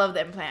like I love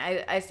the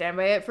implant. I stand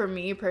by it. For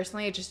me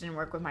personally, it just didn't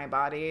work with my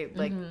body.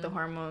 Like the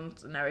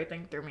hormones and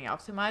everything threw me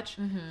off too much.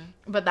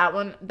 But that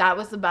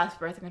was the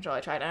best birth control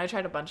I tried. And I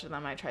tried a bunch of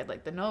them. I tried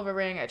like the Nova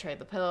ring, I tried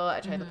the pill,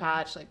 I tried the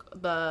patch. Like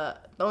the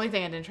only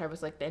thing I didn't try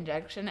was like the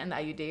injection and the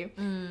IUD.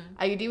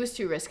 IUD was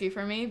too risky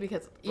for me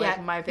because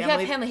like my family, you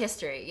have family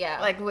history,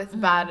 like with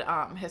bad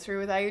history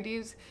with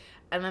IUDs.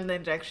 And then the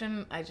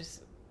injection, I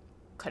just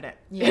couldn't.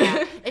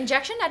 Yeah.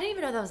 Injection? I didn't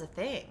even know that was a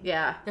thing.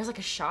 Yeah. There's like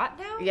a shot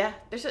now? Yeah.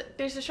 There's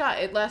a shot.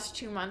 It lasts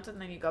 2 months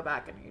and then you go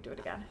back and you do it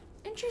again.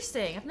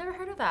 Interesting. I've never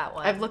heard of that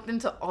one. I've looked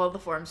into all the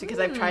forms because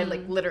I've tried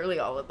like literally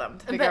all of them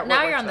to figure out what But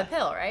now you're works on the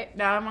pill, right?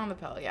 Now I'm on the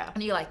pill, yeah.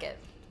 And you like it?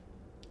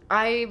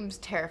 I'm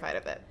terrified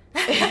of it.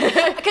 Because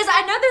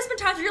I know there's been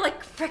times where you're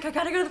like, frick, I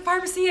gotta go to the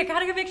pharmacy. I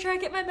gotta go make sure I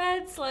get my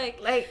meds. Like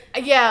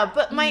yeah,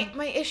 but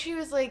my issue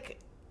is like,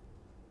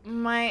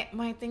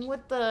 my thing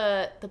with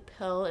the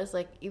pill is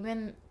like,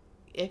 even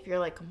if you're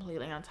like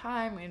completely on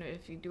time and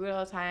if you do it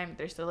all the time,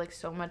 there's still like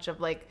so much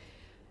of like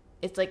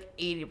it's like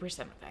 80%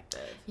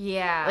 effective.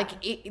 Yeah.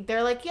 Like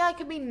they're like, yeah, it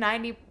could be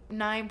 99%.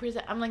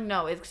 I'm like,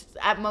 no, it's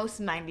at most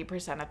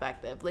 90%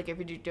 effective. Like if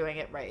you're doing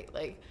it right,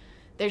 like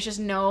there's just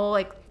no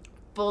like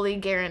fully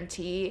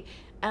guarantee.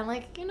 And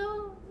like, you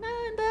know,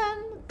 now and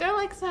then girl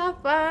likes to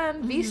have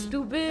fun, be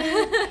stupid.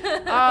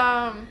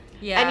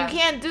 Yeah. And you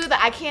can't do that.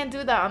 I can't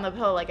do that on the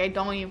pill. Like I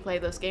don't even play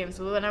those games.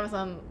 But when I was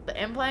on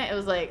the implant, it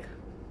was like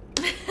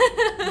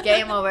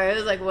game over. It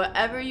was like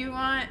whatever you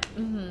want,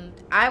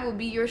 I will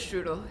be your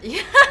strudel.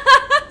 Yeah.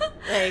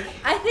 Like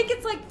I think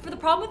it's like for the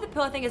problem with the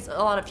pill, I think it's a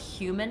lot of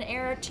human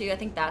error too. I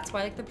think that's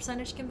why like the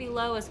percentage can be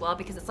low as well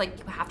because it's like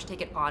you have to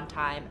take it on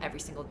time every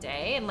single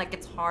day, and like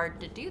it's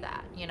hard to do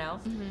that, you know.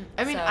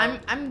 I mean,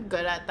 I'm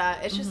good at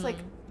that. It's just like,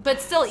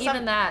 but still,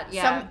 even that,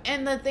 yeah.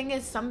 And the thing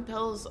is, some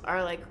pills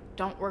are like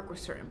don't work with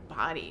certain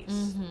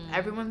bodies.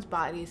 Everyone's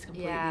body is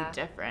completely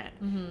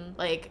different.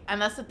 Like,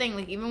 and that's the thing,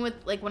 like, even with,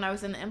 like, when I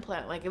was in the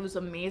implant, like, it was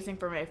amazing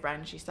for my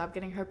friend. She stopped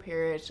getting her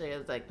period. She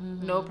was like,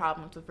 no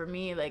problem. So for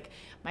me, like,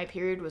 my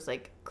period was,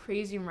 like,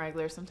 crazy and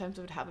regular. Sometimes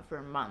I would have it for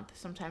a month.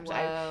 Sometimes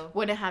I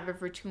wouldn't have it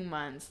for 2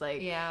 months.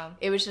 Like,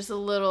 it was just a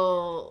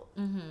little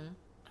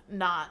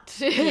not.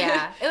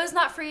 It was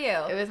not for you.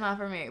 It was not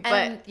for me. And,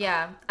 but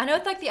I know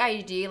with, like, the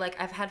IUD, like,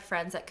 I've had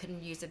friends that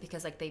couldn't use it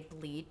because, like, they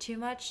bleed too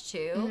much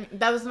too.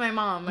 That was my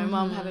mom. My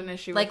mom had an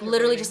issue like, with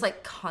literally bleeding. just,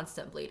 like,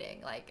 constant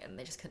bleeding, like, and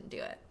they just couldn't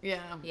do it.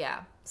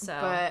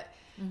 So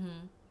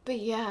but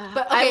yeah,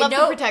 but okay, I love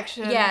the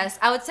protection. Yes,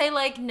 I would say,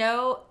 like,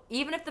 no,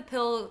 even if the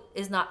pill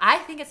is not, I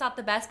think it's not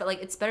the best, but,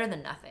 like, it's better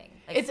than nothing.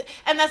 Like,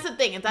 and that's the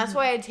thing, and that's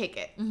why I take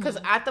it, because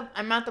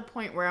I'm at the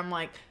point where I'm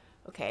like,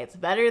 okay, it's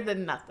better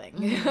than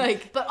nothing.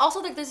 Like, but also,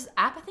 like, there's this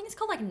app, I think it's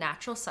called, like,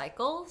 Natural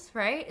Cycles,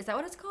 right? Is that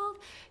what it's called?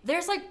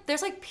 There's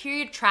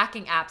period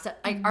tracking apps that,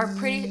 like, are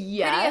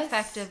pretty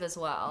effective as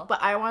well.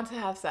 But I want to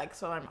have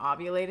sex while I'm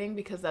ovulating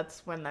because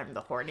that's when I'm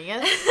the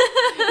horniest.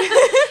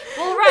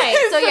 Well,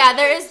 right. So yeah,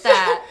 there is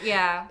that.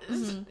 Yeah.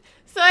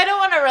 So I don't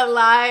want to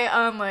rely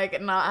on, like,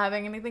 not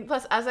having anything.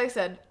 Plus, as I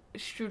said,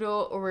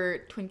 strudel or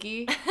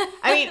Twinkie.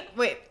 I mean,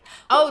 wait.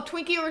 Oh,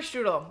 Twinkie or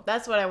strudel.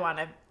 That's what I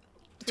wanted.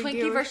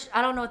 Twinkie versus,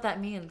 I don't know what that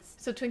means.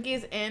 So Twinkie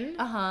is in,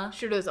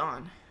 strudel's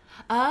on.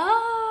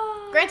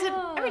 Oh. Granted,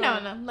 every now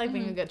and then, like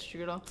being a good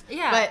strudel.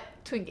 Yeah. But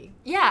Twinkie.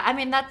 Yeah, I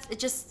mean, it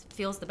just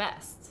feels the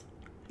best.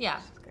 Yeah.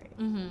 That's great.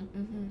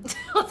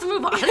 Let's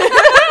move on.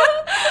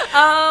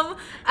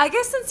 I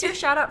guess since your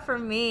shout out for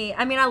me,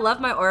 I mean, I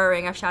love my Oura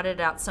Ring. I've shouted it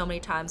out so many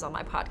times on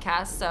my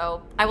podcast,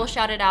 so I will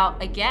shout it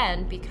out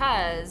again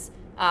because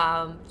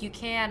you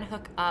can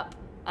hook up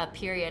a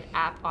period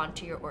app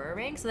onto your Oura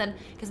Ring. So then,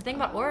 because the thing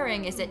about Oura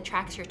Ring is it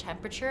tracks your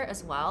temperature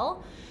as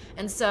well,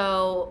 and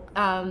so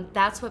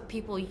that's what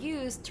people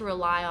use to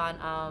rely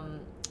on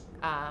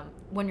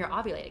when you're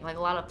ovulating. Like, a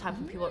lot of times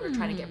when people are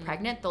trying to get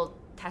pregnant, they'll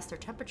test their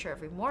temperature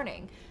every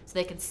morning so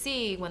they can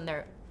see when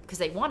they're, because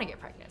they want to get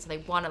pregnant, so they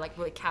want to, like,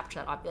 really capture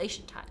that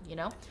ovulation time, you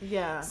know?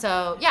 Yeah.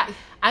 So yeah,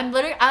 I'm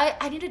literally,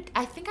 I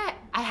think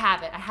I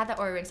have it. I have that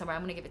Oura Ring somewhere.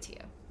 I'm gonna give it to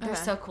you. They're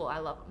so cool. I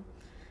love them.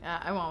 Yeah,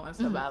 I want one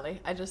so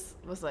badly. I just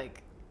was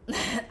like,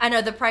 I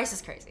know the price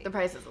is crazy. the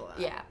price is a lot.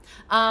 Yeah.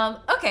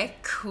 Okay,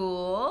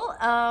 cool.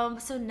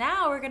 So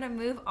now we're gonna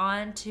move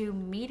on to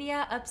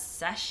media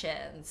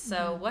obsessions.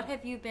 So what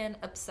have you been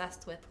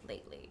obsessed with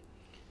lately?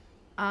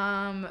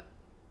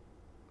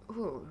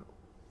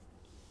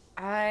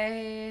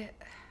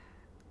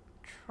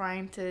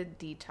 Trying to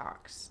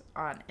detox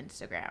on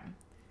Instagram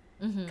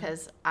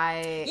because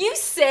You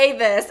say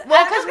this.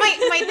 well, because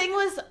my thing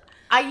was,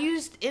 I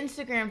used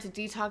Instagram to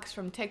detox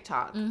from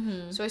TikTok.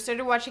 So I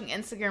started watching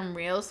Instagram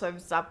Reels, so I've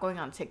stopped going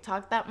on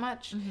TikTok that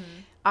much.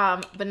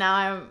 But now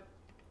I'm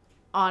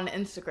on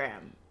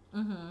Instagram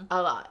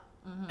a lot.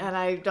 And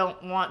I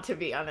don't want to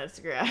be on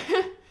Instagram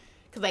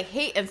because I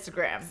hate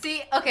Instagram.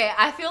 See, okay,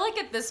 I feel like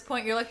at this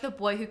point you're like the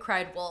boy who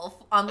cried wolf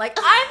on, like,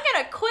 I'm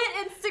gonna quit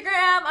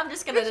Instagram. I'm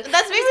just gonna.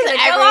 That's me with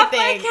go off my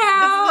everything.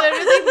 couch.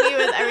 That's literally me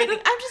with everything.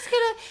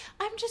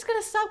 I'm just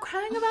gonna stop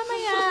crying about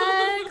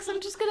my ex.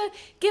 I'm just gonna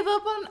give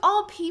up on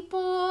all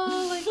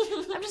people. Like,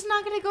 I'm just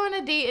not gonna go on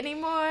a date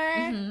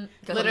anymore.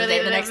 Go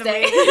Literally the next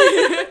day.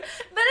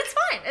 But it's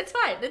fine. It's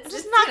fine. It's I'm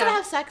just not gonna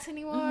have sex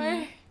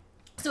anymore.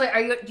 So wait,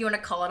 do you want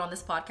to call it on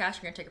this podcast?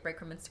 You're gonna take a break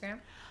from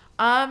Instagram?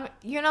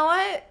 You know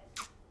what?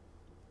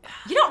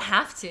 You don't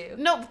have to.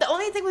 No, the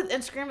only thing with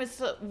Instagram is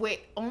the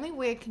only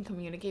way I can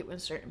communicate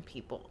with certain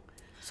people.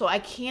 So I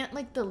can't,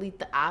 like, delete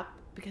the app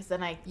because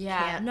then I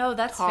can't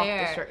that's talk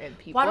fair. to certain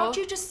people. Why don't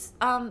you just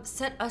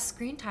set a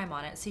screen time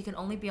on it so you can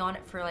only be on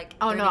it for, like,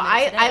 30 no,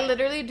 minutes a day? I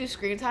literally do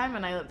screen time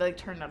and I, like,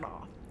 turn it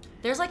off.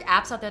 There's, like,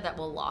 apps out there that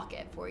will lock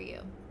it for you.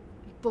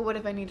 But what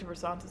if I need to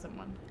respond to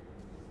someone?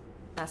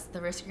 That's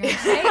the risk you're gonna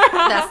have to take.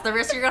 That's the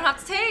risk you're gonna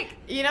have to take.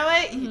 You know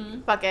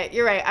what? Fuck it.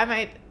 You're right. I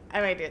might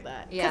do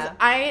that. Yeah.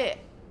 Because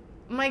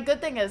my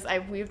good thing is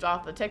I've weaved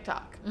off the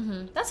TikTok.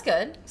 That's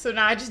good. So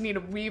now I just need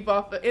to weave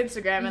off the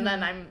Instagram and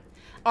then I'm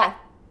off.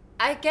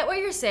 I get what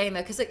you're saying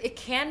though, because, like, it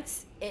can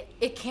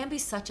be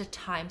such a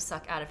time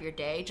suck out of your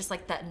day, just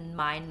like that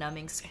mind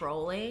numbing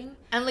scrolling.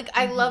 And, like,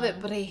 I love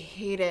it, but I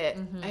hate it.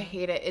 I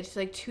hate it. It's,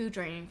 like, too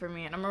draining for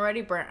me, and I'm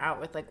already burnt out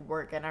with, like,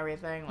 work and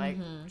everything. Like,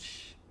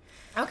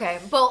 Okay,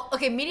 well,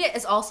 media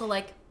is also,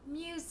 like,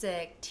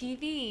 music,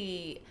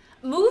 TV,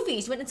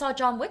 movies. Went and saw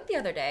John Wick the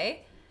other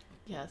day.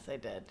 Yes, I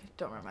did.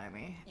 Don't remind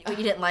me. You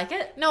didn't like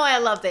it? No, I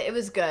loved it. It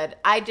was good.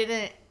 I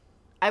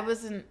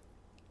wasn't.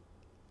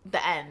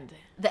 The end.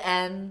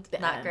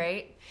 Not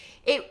great.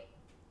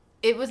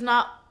 It was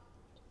not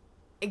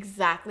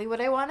exactly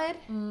what I wanted,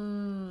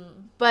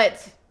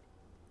 but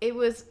it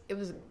was a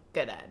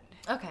good end.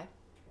 Okay.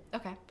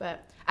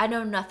 But I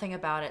know nothing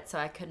about it, so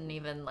I couldn't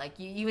even, like,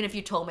 even if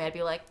you told me, I'd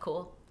be like,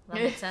 cool, that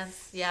makes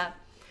sense. Yeah.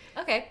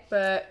 Okay.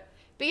 But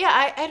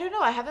yeah, I don't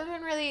know. I haven't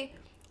been really.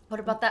 What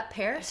about that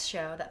Paris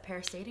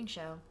dating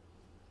show?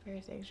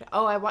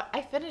 Oh,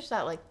 I finished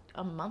that, like,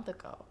 a month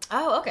ago.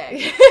 Oh,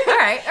 okay. All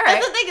right.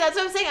 That's the thing. That's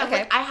what I'm saying. I'm Okay.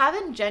 like, I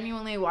haven't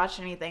genuinely watched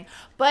anything.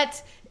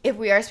 But if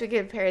we are speaking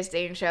of Paris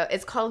dating show,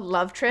 it's called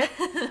Love Trip.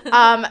 10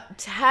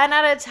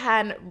 out of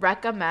 10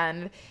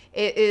 recommend.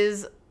 It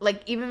is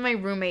like, even my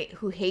roommate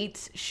who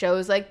hates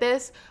shows like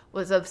this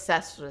was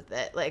obsessed with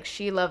it. Like,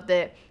 she loved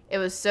it. It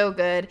was so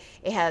good.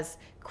 It has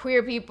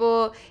queer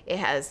people. It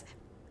has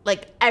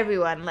like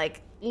everyone.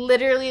 Like,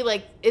 literally,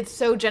 like, it's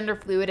so gender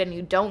fluid, and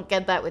you don't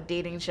get that with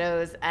dating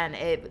shows, and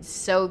it was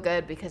so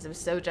good because it was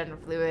so gender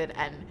fluid.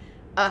 And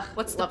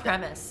what's the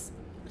premise?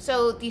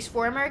 So these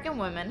 4 American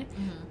women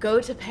go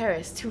to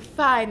Paris to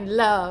find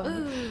love.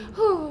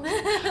 From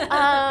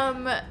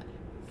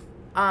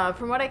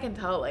what I can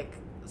tell, like,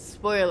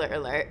 spoiler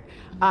alert,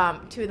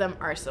 2 of them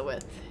are still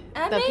with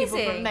the people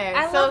from there.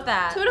 I love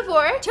that. 2 to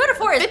 4. 2 to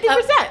 4 is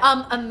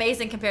 50%.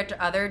 Amazing compared to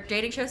other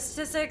dating show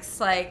statistics.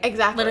 Like,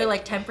 exactly, literally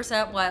like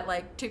 10%. What,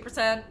 like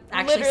 2%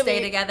 actually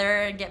stay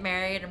together and get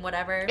married and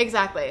whatever.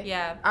 Exactly.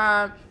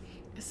 Yeah.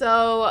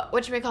 So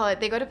whatchamacallit,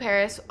 they go to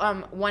Paris.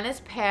 One is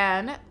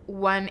pan,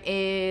 one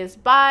is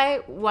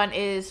bi, one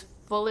is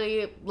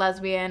fully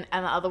lesbian,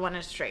 and the other one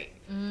is straight.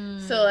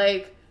 So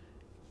like,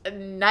 a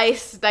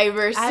nice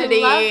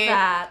diversity. I love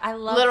that. I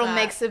love little that.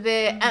 mix of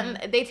it,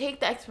 and they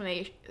take the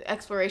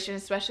exploration,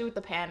 especially with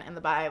the pan and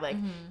the bi, like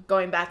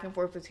going back and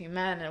forth between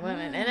men and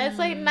women, and it's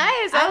like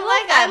nice. I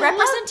like that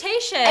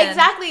representation.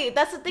 Exactly,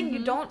 that's the thing.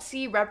 You don't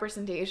see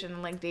representation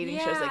in like dating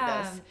shows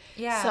like this.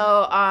 Yeah.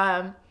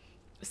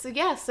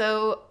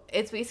 So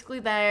it's basically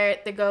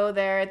they go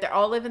there. They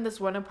all live in this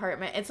one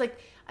apartment. It's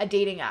like a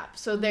dating app.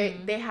 So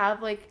they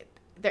have like,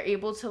 they're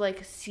able to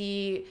like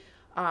see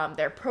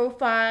their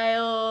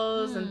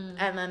profiles, and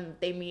then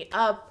they meet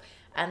up,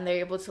 and they're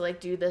able to like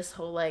do this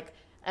whole like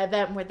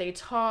event where they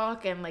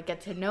talk and like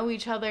get to know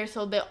each other.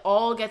 So they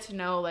all get to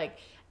know like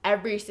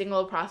every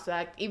single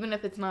prospect, even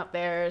if it's not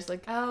theirs.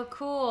 Like, oh,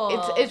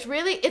 cool. It's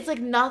really, it's like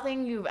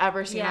nothing you've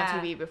ever seen on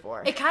TV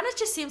before. It kind of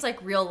just seems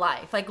like real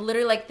life. Like,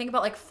 literally, like, think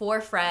about like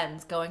 4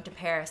 friends going to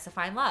Paris to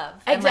find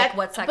love. And Exactly. like,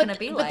 what's that going to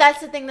be like? But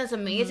that's the thing that's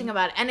amazing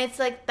about it. And it's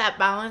like that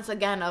balance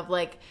again of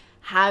like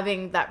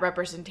having that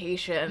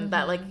representation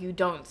that like you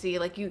don't see.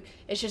 Like,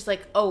 it's just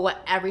like, oh,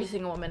 what, every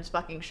single woman's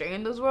fucking straight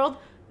in this world?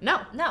 No.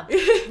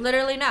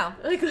 Literally no.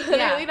 Like,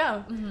 literally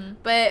no.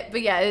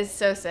 But yeah, it's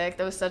so sick.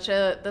 This is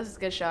a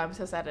good show. I'm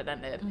so sad it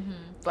ended.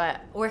 But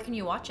where can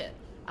you watch it?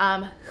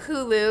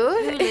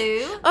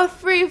 Hulu. A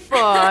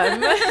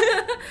freeform.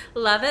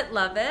 Love it.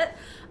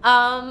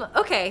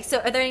 Okay, so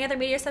are there any other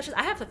media obsessions?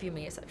 I have a few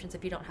media obsessions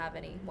if you don't have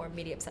any more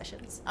media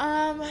obsessions.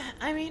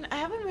 I mean, I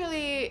haven't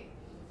really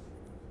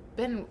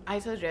I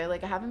told you,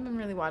 like, I haven't been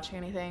really watching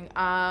anything.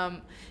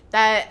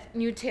 That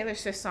new Taylor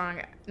Swift song,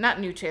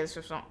 not new Taylor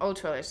Swift song, old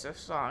Taylor Swift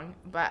song,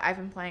 but I've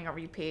been playing on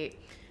repeat,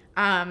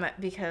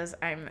 because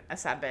I'm a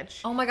sad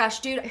bitch. Oh my gosh,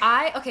 dude,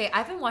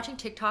 I've been watching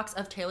TikToks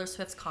of Taylor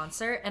Swift's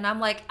concert, and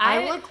I'm like, I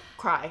will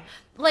cry.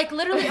 Like,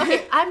 literally,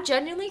 okay, I'm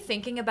genuinely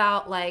thinking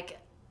about, like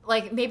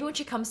maybe when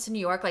she comes to New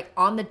York, like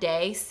on the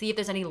day, see if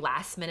there's any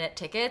last minute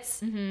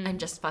tickets and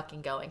just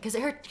fucking going, because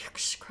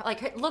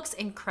it looks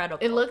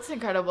incredible. It looks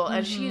incredible,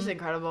 and she's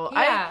incredible.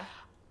 Yeah.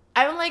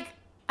 I'm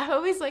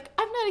always like,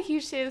 I'm not a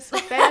huge Taylor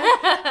Swift fan,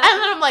 and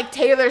then I'm like,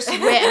 Taylor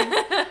Swift.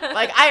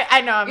 Like,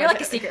 I know You're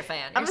like a secret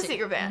fan. I'm a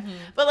secret fan,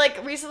 but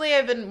like recently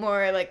I've been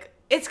more like,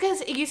 it's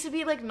because it used to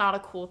be like not a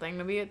cool thing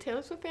to be a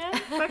Taylor Swift fan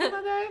back in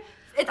the day.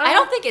 I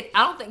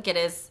don't think it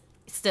is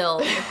still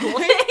a cool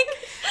thing.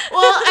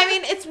 Well, I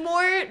mean, it's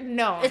more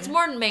known. It's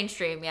more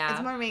mainstream, yeah.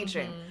 It's more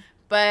mainstream.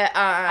 But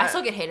I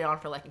still get hated on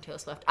for liking Taylor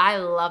Swift. I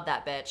love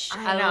that bitch.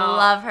 I know.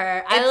 love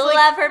her. I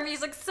love her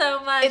music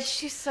so much.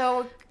 She's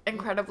so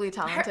incredibly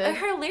talented.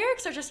 Her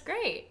lyrics are just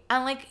great.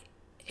 And like,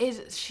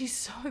 she's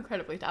so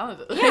incredibly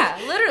talented. Yeah,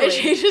 literally.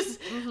 She's just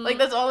like,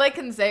 that's all I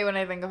can say when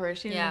I think of her.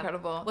 She's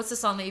incredible. What's the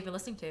song that you've been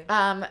listening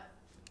to?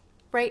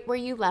 Right Where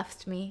You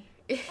Left Me.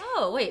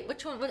 Oh, wait,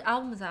 which one? What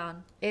album is that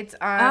on? It's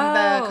on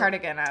the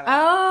Cardigan album.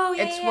 Oh,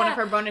 yeah. It's one of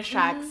her bonus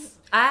tracks.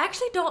 I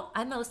actually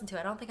I'm not listening to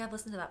it. I don't think I've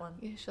listened to that one.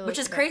 Which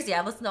is crazy.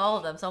 I've listened to all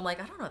of them, so I'm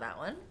like, I don't know that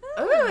one.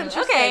 Oh,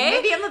 interesting. Okay.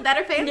 Maybe I'm a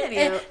better fan than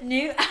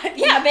you.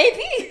 Yeah,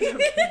 maybe.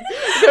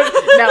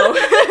 No.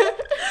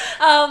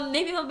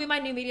 Maybe it'll be my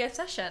new media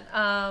obsession.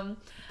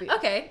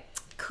 Okay.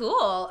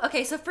 Cool.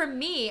 Okay, so for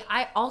me,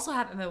 I also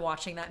haven't been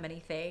watching that many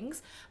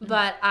things,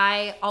 but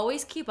I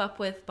always keep up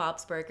with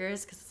Bob's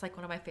Burgers because it's like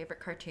one of my favorite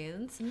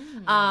cartoons.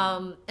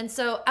 And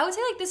so I would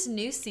say like this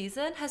new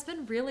season has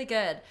been really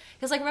good.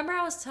 Because like, remember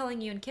I was telling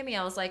you and Kimmy,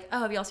 I was like, oh,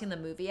 have y'all seen the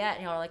movie yet?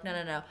 And y'all were like,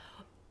 no.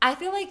 I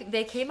feel like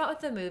they came out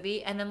with the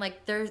movie and then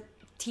like their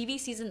TV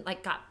season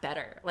like got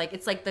better. Like,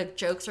 it's like the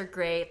jokes are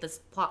great, the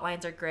plot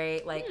lines are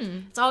great. Like,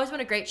 it's always been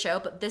a great show,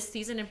 but this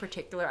season in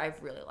particular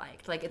I've really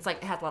liked. Like, it's like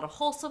it has a lot of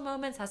wholesome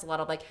moments, has a lot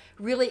of like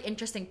really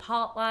interesting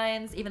plot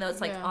lines, even though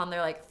it's like on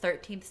their like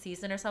 13th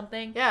season or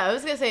something. Yeah, I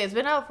was gonna say it's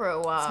been out for a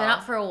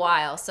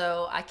while.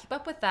 So I keep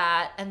up with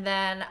that. And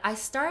then I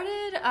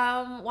started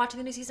watching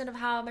the new season of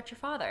How I Met Your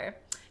Father,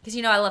 Because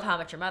I love How I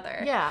Met Your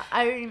Mother. Yeah,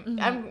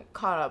 I'm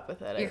caught up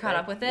with it. You're caught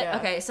up with it? Yeah.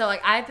 Okay, so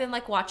like I've been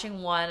like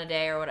watching one a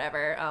day or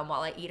whatever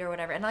while I eat or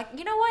whatever, and like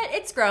you know what?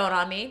 It's growing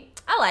on me.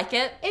 I like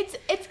it.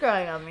 It's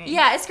growing on me.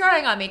 Yeah, it's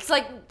growing on me. Cause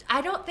like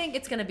I don't think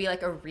it's gonna be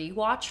like a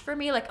rewatch for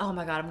me. Like oh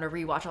my god, I'm gonna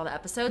rewatch all the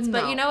episodes.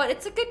 No. But you know what?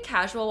 It's a good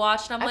casual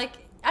watch, and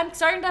I'm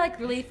starting to like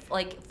really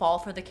like fall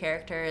for the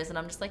characters, and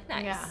I'm just like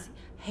nice. Yeah.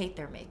 Hate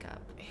their makeup.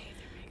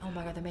 Oh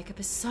my god, their makeup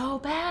is so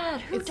bad.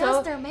 Who It's does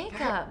so their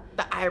makeup?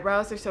 The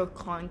eyebrows are so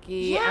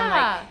clunky. Yeah. And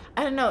like,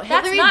 I don't know.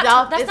 That's Hilary not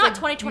Duff that's is, not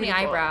like, 2020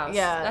 beautiful. eyebrows.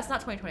 Yeah. That's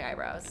not 2020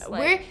 eyebrows.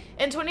 We're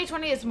in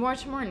 2020. It's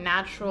much more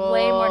natural.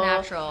 Way more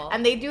natural.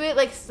 And they do it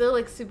like still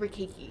like super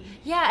cakey.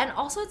 Yeah, and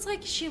also it's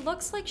like she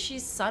looks like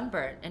she's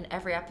sunburnt in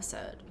every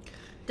episode.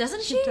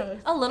 Doesn't she? does.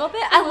 A little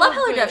bit. I love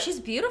Hilary Duff. She's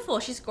beautiful.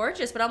 She's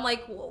gorgeous. But I'm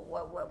like,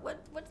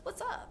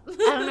 what's up? I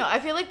don't know. I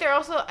feel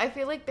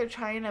like they're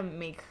trying to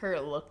make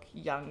her look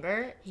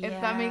younger. If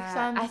that makes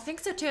sense. I think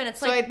so too. And it's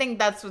so I think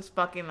that's what's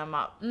fucking them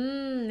up.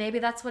 Maybe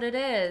that's what it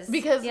is.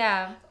 Because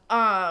yeah.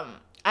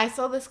 I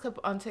saw this clip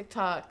on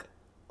TikTok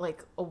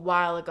like a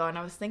while ago, and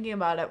I was thinking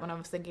about it when I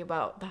was thinking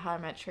about the How I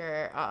Met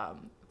Your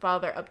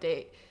Father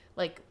update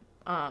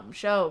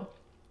show.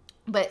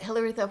 But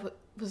Hilary Duff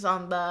was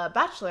on The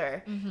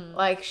Bachelor. Mm-hmm.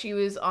 Like she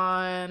was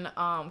on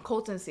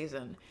Colton's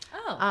season.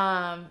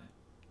 Oh.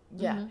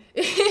 Yeah.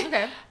 Mm-hmm.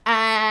 Okay.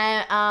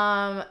 And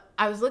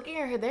I was looking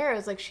at her there. I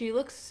was like, she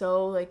looks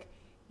so like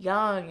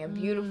young and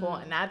beautiful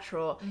and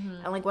natural.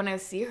 Mm-hmm. And like when I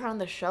see her on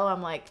the show,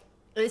 I'm like,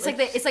 it's like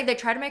they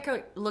try to make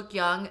her look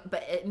young,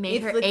 but it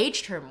made her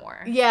aged her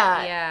more.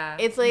 Yeah. Yeah.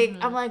 It's like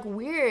I'm like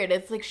weird.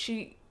 It's like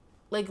she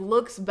like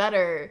looks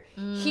better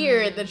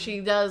here than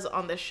she does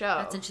on the show.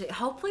 That's interesting.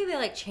 Hopefully they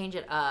like change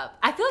it up.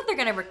 I feel like they're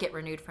gonna get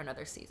renewed for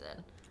another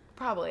season.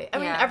 Probably. I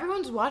mean,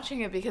 everyone's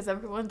watching it because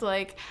everyone's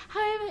like, "How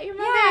I Met Your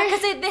Mother." Yeah,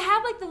 because they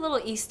have like the little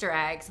Easter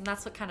eggs, and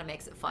that's what kind of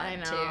makes it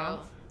fun too.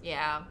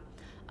 Yeah.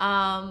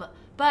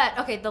 But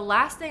okay, the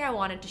last thing I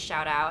wanted to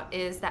shout out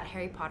is that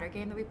Harry Potter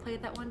game that we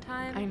played that one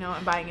time. I know,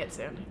 I'm buying it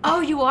soon.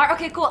 Oh, you are?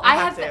 Okay, cool. I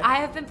I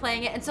have been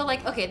playing it, and so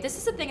like, okay, this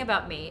is the thing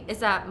about me is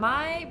that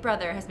my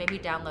brother has made me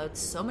download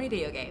so many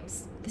video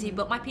games because he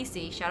built my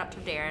PC. Shout out to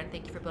Darren,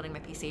 thank you for building my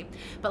PC.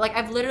 But like,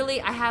 I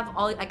have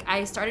all like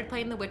I started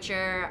playing The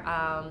Witcher,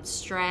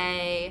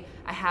 Stray.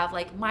 I have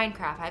like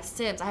Minecraft. I have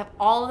Sims. I have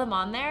all of them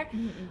on there.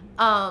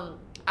 Mm-mm.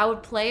 I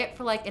would play it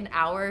for like an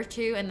hour or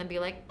two and then be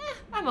like,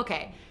 I'm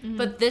okay. Mm-hmm.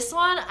 But this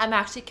one, I'm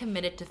actually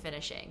committed to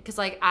finishing because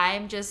like I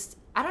don't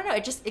know,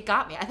 it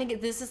got me. I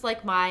think this is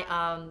like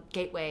my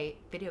gateway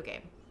video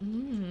game.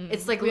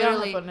 It's like we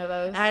literally. don't have one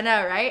of those. I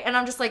know, right? And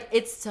I'm just like,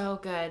 it's so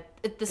good.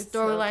 The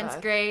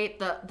storyline's great.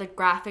 The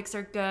graphics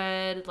are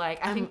good. Like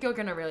I think you're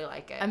gonna really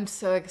like it. I'm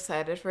so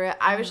excited for it.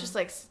 I was just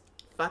like,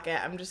 fuck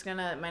it. I'm just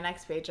gonna my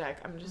next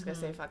paycheck. I'm just gonna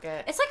say fuck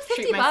it. It's like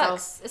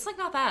 $50. It's like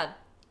not bad.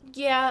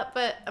 Yeah,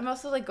 but I'm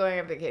also like going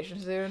on vacation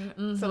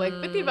soon, so like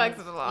 $50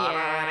 is a lot of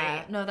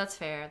money. No, that's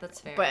fair.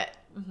 But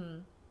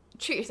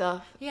treat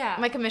yourself. Yeah,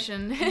 my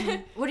commission.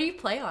 What do you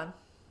play on?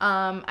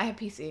 I have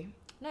PC.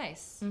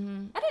 Nice. I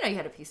didn't know you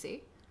had a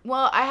PC.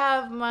 Well, I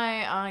have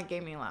my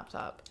gaming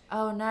laptop.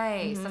 Oh,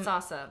 nice. That's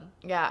awesome.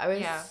 Yeah, I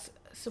was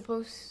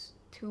supposed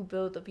to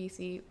build a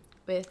PC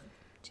with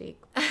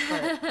Jake,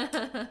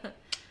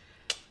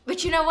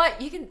 but you know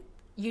what? You can.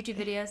 YouTube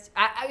videos.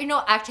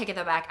 I take it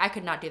back. I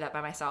could not do that by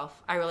myself.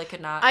 I really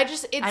could not. I know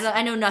nothing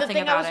about it. The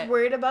thing I was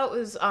worried about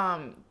was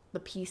the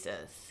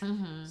pieces.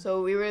 Mm-hmm.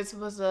 So we were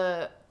supposed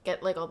to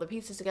get like all the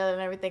pieces together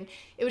and everything.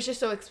 It was just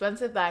so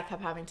expensive that I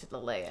kept having to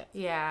delay it.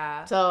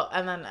 Yeah. So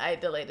and then I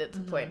delayed it to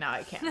the point now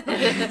I can't.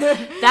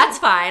 That's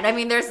fine. I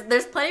mean,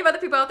 there's plenty of other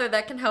people out there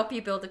that can help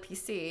you build a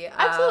PC.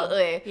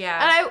 Absolutely.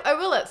 Yeah. And I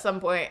will at some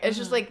point. It's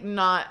just like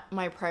not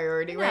my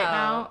priority right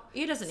now.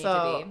 It doesn't need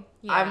to be.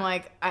 Yeah. I'm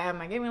like, I have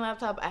my gaming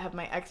laptop, I have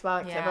my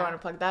Xbox if I want to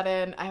plug that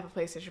in, I have a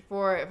PlayStation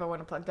 4 if I want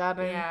to plug that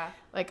in. Yeah.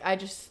 Like,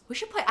 we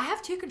should play, I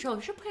have 2 controllers,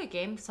 we should play a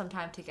game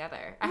sometime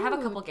together. I have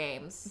a couple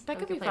games that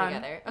could be play fun.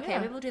 Together. Okay,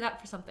 maybe we'll do that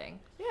for something.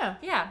 Yeah.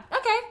 Yeah.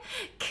 Okay.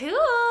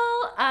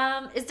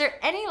 Cool. Is there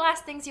any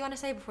last things you want to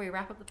say before we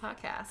wrap up the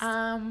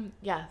podcast?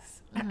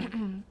 Yes.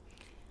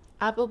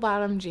 Apple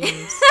bottom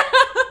jeans.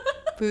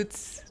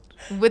 Boots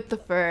with the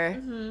fur.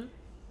 Mm-hmm.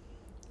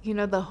 You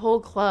know, the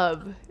whole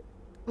club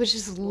was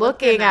just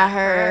looking at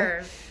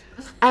her.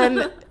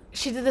 And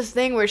she did this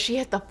thing where she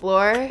hit the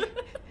floor.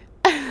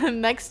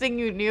 And next thing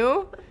you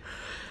knew,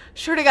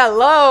 Shorty got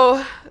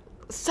low.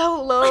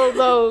 So low.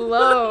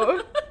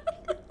 Low.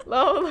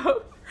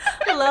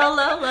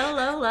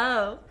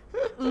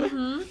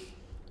 Mm-hmm.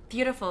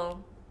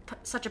 Beautiful.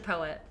 Such a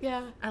poet.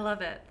 Yeah. I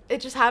love it.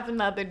 It just happened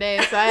the other day.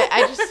 So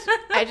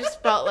I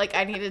just felt like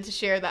I needed to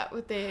share that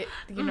with the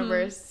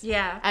universe. Mm-hmm.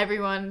 Yeah.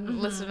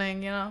 Everyone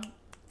listening, you know.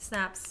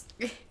 Snaps.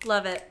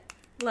 Love it.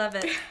 All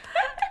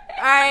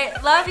right.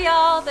 Love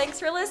y'all. Thanks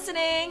for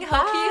listening.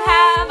 Hope you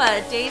have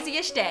a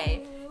daisy-ish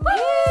day.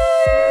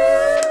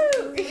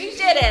 Woo! We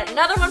did it.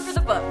 Another one for the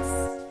books.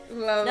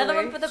 Lovely. Another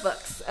one for the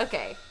books.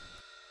 Okay.